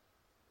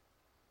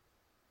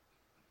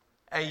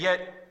 And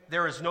yet,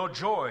 there is no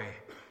joy.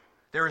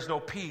 There is no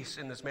peace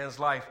in this man's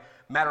life.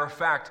 Matter of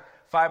fact,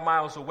 5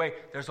 miles away,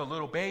 there's a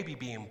little baby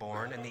being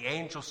born, and the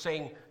angel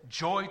saying,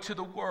 joy to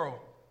the world.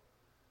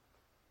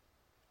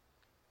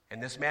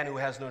 And this man who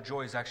has no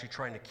joy is actually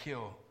trying to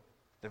kill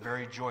the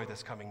very joy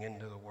that's coming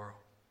into the world.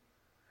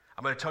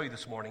 I'm going to tell you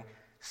this morning,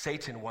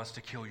 Satan wants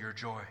to kill your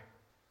joy.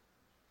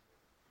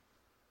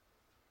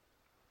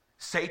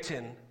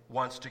 Satan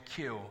wants to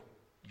kill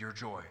your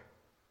joy.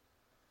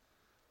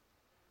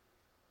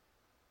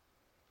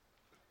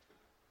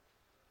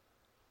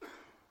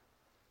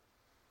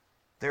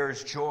 there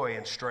is joy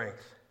and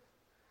strength.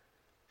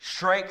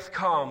 Strength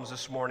comes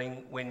this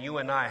morning when you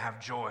and I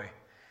have joy.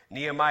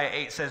 Nehemiah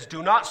 8 says,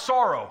 do not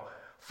sorrow,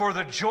 for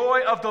the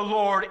joy of the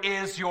Lord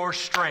is your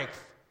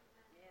strength.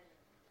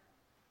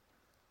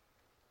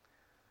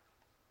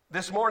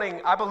 This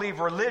morning, I believe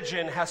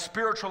religion has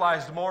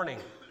spiritualized mourning.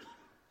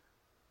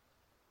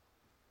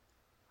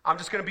 I'm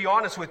just going to be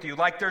honest with you.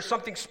 Like there's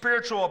something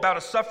spiritual about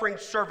a suffering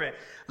servant.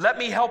 Let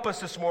me help us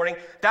this morning.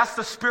 That's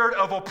the spirit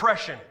of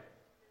oppression.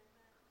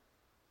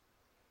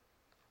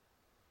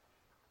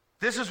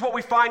 This is what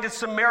we find in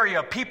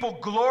Samaria. People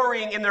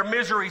glorying in their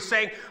misery,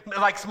 saying,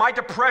 like, my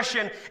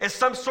depression is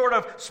some sort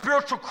of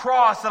spiritual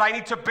cross that I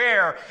need to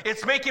bear.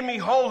 It's making me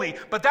holy.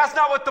 But that's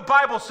not what the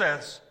Bible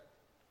says.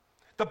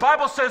 The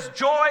Bible says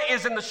joy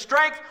is in the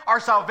strength, our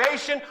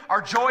salvation,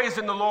 our joy is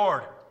in the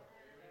Lord.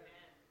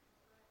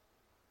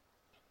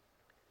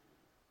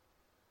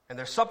 And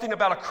there's something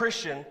about a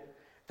Christian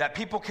that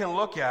people can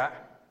look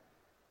at.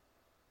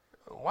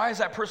 Why is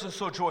that person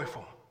so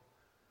joyful?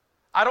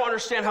 I don't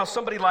understand how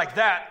somebody like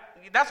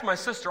that's my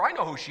sister, I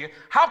know who she is.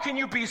 How can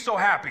you be so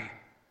happy?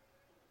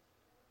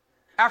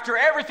 After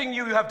everything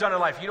you have done in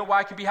life, you know why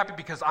I can be happy?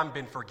 Because I've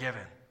been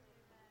forgiven.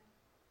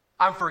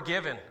 I'm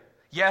forgiven.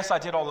 Yes, I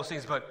did all those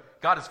things,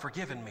 but God has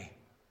forgiven me.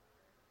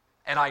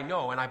 And I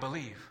know and I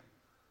believe.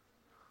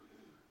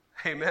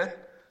 Amen?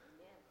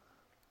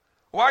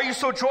 Why are you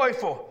so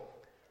joyful?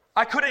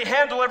 I couldn't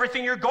handle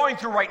everything you're going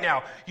through right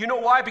now. You know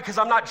why? Because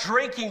I'm not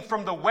drinking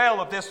from the well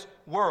of this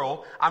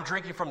world. I'm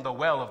drinking from the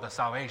well of the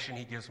salvation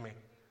He gives me.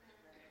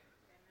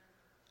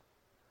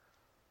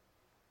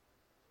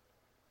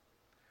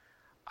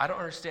 I don't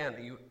understand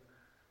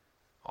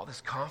all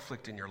this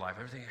conflict in your life.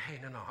 Everything. Hey,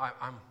 no,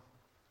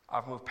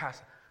 I've moved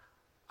past it.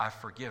 I've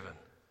forgiven.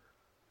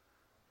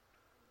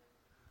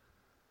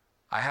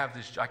 I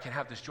can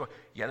have this joy.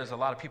 Yeah, there's a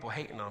lot of people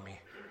hating on me,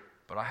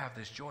 but I have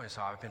this joy,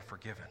 so I've been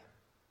forgiven.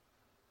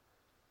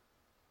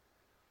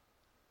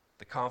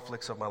 The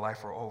conflicts of my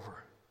life are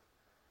over.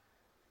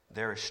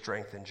 There is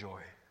strength and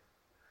joy.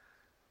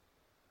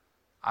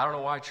 I don't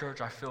know why, church,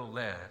 I feel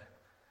led.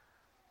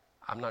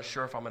 I'm not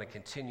sure if I'm going to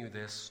continue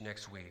this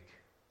next week.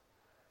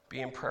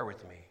 Be in prayer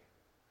with me.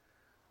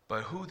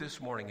 But who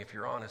this morning, if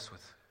you're honest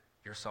with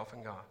yourself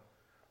and God,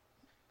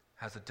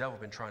 has the devil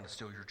been trying to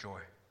steal your joy?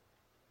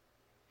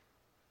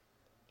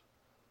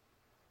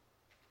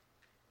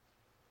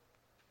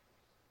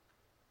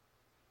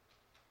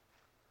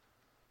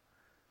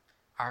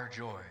 Our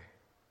joy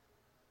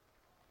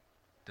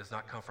does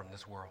not come from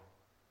this world.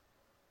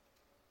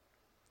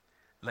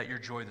 Let your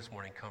joy this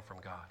morning come from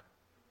God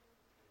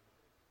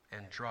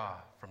and draw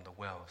from the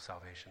well of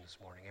salvation this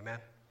morning. Amen?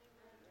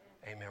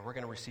 Amen. We're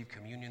going to receive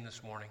communion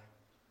this morning.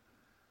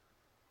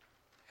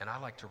 And I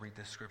like to read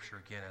this scripture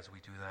again as we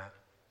do that.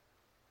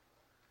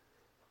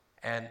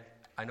 And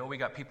I know we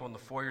got people in the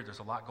foyer. There's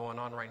a lot going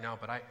on right now,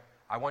 but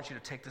I want you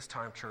to take this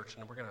time, church,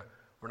 and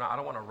I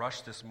don't want to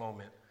rush this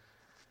moment.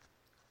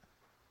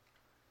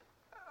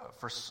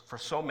 For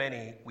so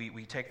many,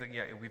 we take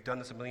we've done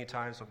this a million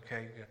times,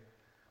 okay?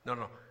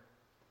 No.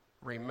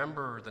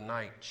 Remember the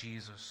night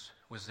Jesus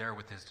was there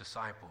with His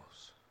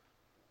disciples.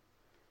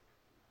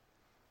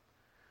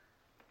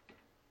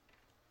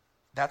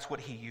 That's what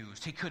He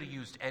used. He could have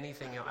used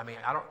anything else.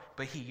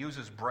 But He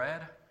uses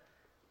bread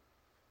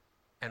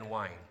and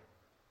wine.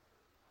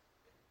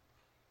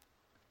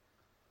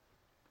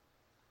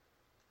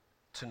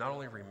 To not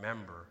only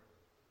remember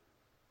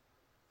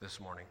this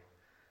morning,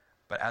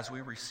 but as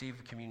we receive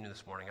the communion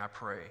this morning, I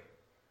pray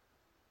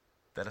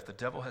that if the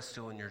devil has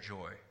stolen your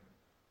joy,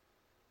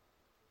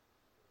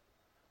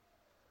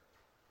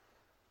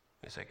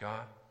 you say,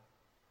 God,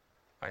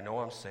 I know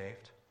I'm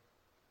saved.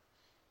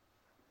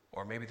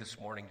 Or maybe this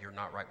morning you're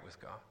not right with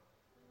God.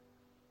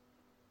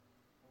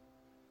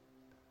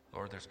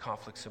 Lord, there's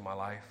conflicts in my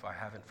life I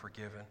haven't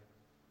forgiven.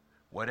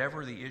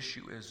 Whatever the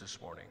issue is this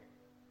morning,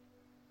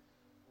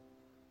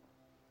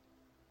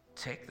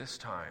 take this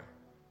time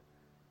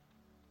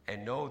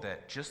and know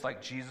that just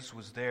like Jesus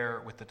was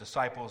there with the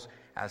disciples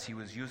as He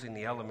was using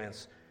the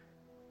elements,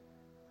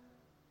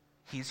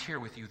 He's here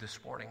with you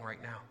this morning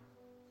right now.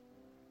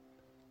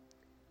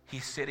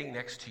 He's sitting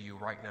next to you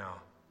right now.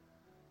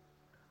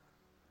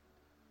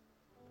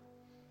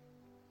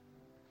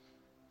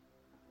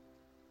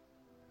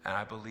 And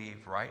I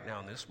believe right now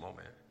in this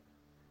moment,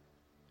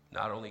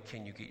 not only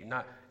can you get,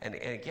 and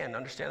again,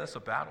 understand that's a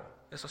battle.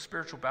 It's a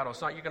spiritual battle.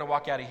 It's not you're going to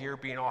walk out of here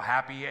being all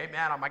happy. Hey,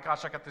 man, oh my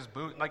gosh, I got this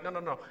boot. Like,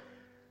 no.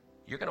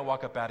 You're going to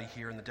walk up out of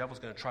here and the devil's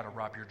going to try to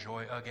rob your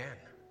joy again.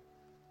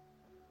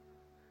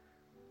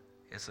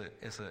 It's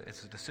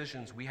a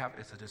decision we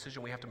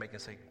have to make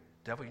and say,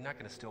 devil, you're not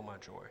going to steal my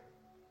joy.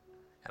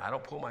 And I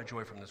don't pull my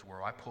joy from this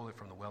world. I pull it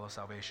from the well of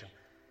salvation.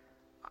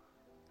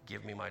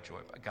 Give me my joy.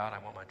 God,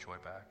 I want my joy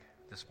back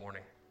this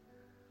morning.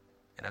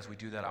 And as we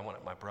do that, I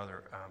want my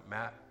brother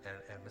Matt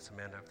and Miss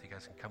Amanda, if you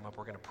guys can come up,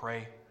 we're going to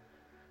pray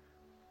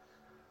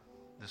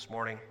this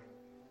morning.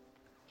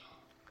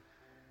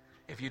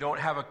 If you don't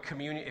have a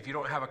communion, if you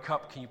don't have a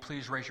cup, can you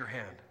please raise your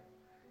hand?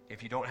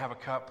 If you don't have a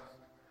cup,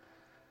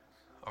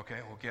 Okay,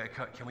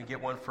 can we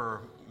get one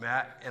for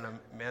Matt and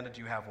Amanda?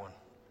 Do you have one?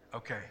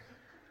 Okay.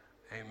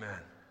 Amen.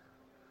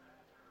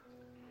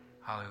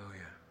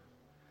 Hallelujah.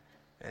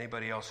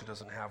 Anybody else who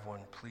doesn't have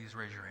one, please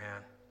raise your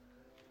hand.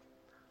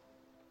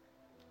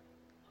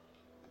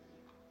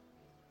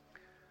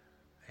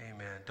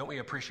 Amen. Don't we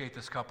appreciate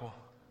this couple?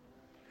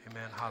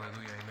 Amen.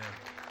 Hallelujah. Amen.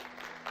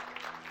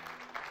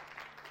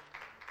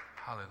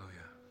 Hallelujah.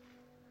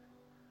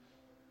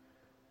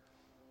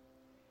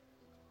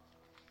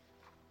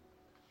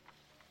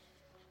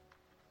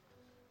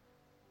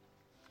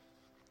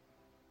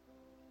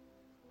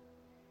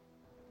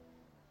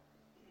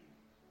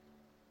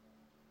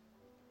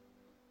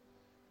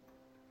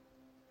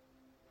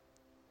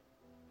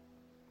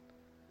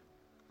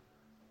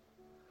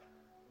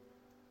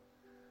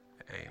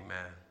 Amen.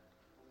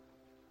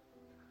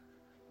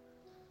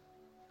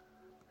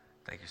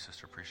 Thank you,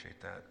 sister. Appreciate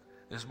that.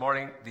 This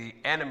morning, the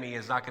enemy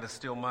is not going to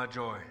steal my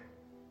joy.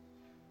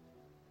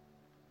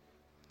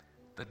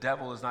 The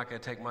devil is not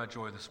going to take my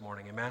joy this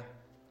morning. Amen?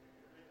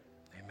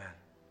 Amen.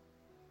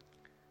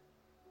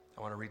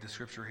 I want to read the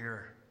scripture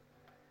here.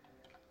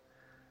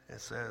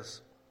 It says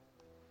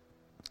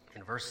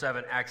in verse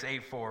 7, Acts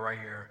 8:4 right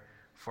here,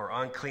 for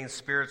unclean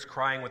spirits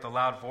crying with a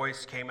loud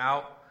voice came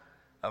out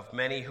of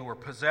many who were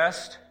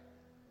possessed,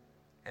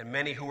 and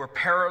many who were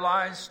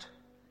paralyzed,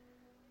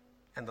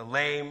 and the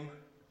lame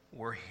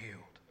were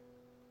healed.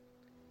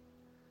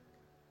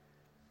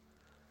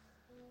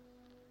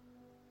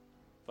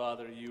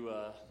 Father, you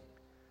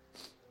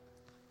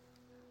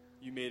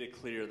made it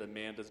clear that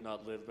man does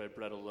not live by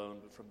bread alone,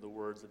 but from the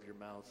words of your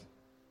mouth.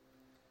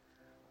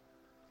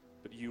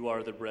 But you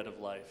are the bread of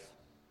life.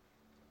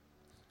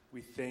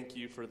 We thank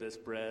you for this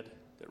bread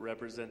that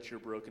represents your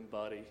broken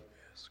body,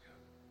 Yes, God.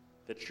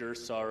 that your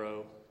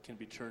sorrow can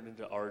be turned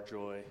into our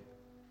joy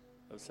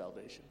of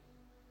salvation.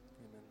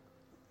 Amen.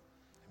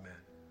 Amen.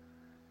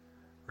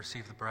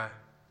 Receive the bread,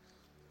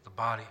 the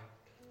body.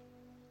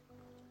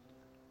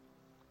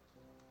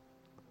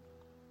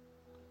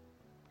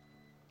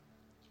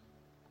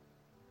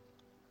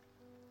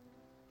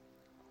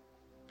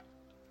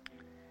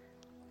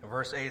 And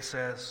verse 8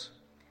 says,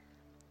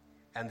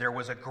 and there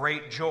was a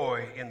great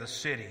joy in the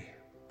city.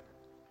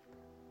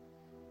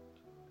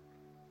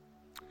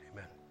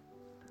 Amen.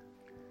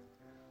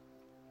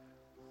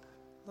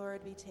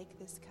 Lord, we take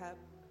this cup,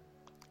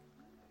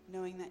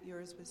 knowing that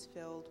yours was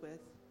filled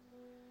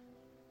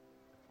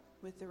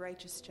with the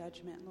righteous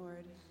judgment,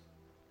 Lord.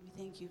 We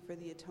thank you for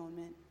the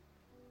atonement.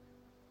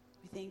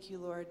 We thank you,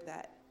 Lord,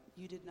 that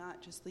you did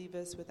not just leave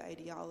us with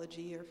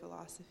ideology or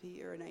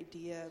philosophy or an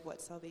idea of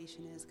what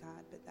salvation is,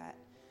 God, but that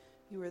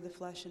you were the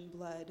flesh and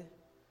blood,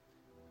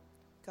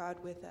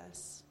 God with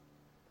us,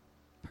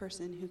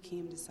 person who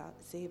came to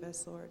save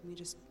us, Lord. We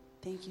just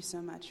thank you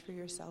so much for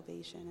your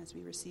salvation as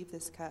we receive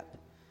this cup.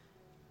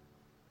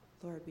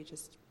 Lord, we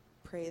just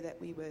pray that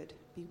we would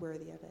be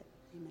worthy of it.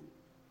 Amen.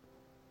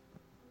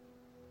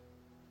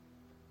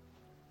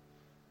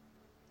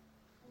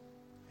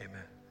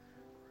 Amen.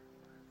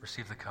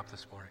 Receive the cup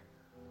this morning.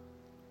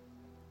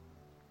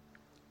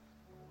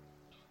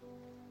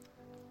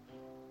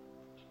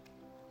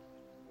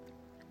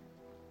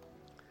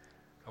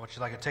 I want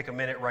you to take a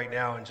minute right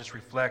now and just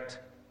reflect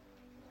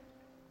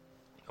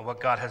on what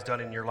God has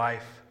done in your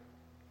life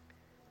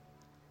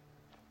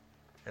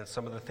and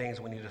some of the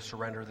things we need to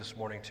surrender this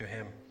morning to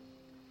Him.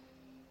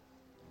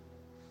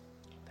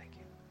 Thank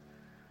you.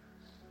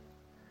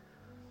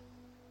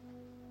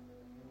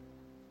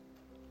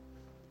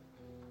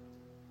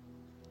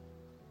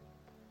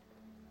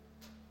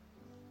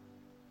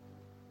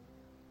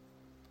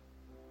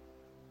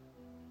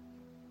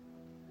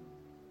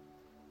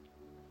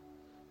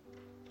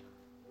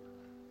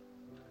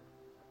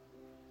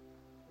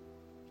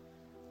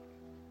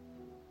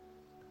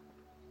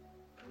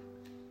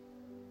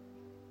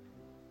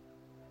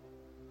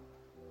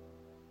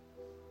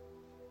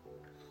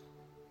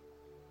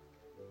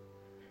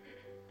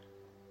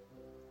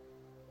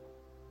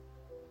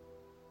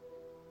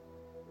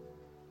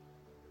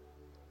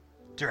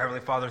 Dear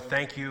Heavenly Father,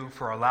 thank you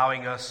for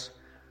allowing us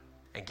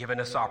and giving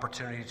us the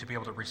opportunity to be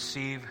able to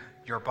receive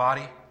your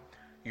body,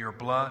 your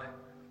blood,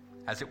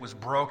 as it was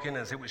broken,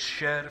 as it was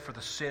shed for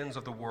the sins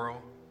of the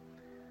world.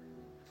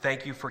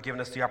 Thank you for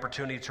giving us the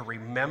opportunity to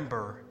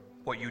remember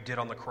what you did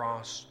on the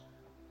cross,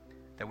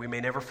 that we may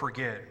never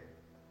forget.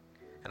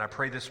 And I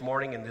pray this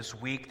morning and this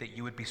week that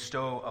you would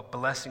bestow a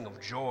blessing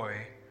of joy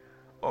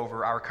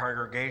over our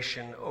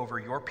congregation, over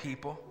your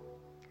people.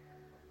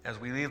 As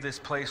we leave this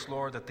place,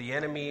 Lord, that the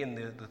enemy and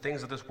the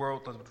things of this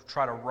world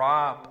try to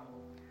rob,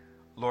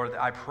 Lord,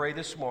 I pray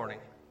this morning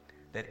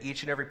that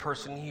each and every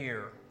person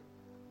here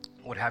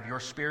would have your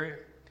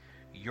spirit,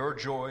 your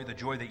joy, the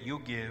joy that you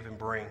give and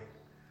bring.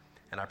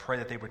 And I pray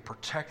that they would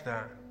protect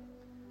that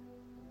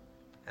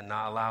and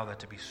not allow that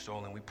to be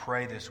stolen. We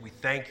pray this. We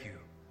thank you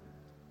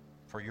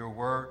for your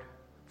word,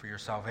 for your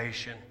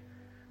salvation,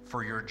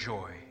 for your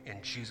joy.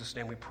 In Jesus'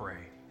 name we pray.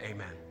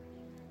 Amen.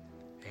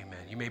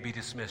 Amen. You may be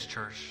dismissed,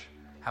 church.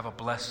 Have a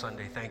blessed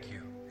Sunday. Thank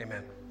you.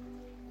 Amen.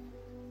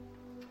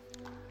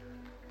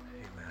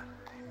 Amen.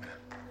 Amen.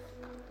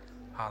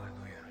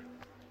 Hallelujah.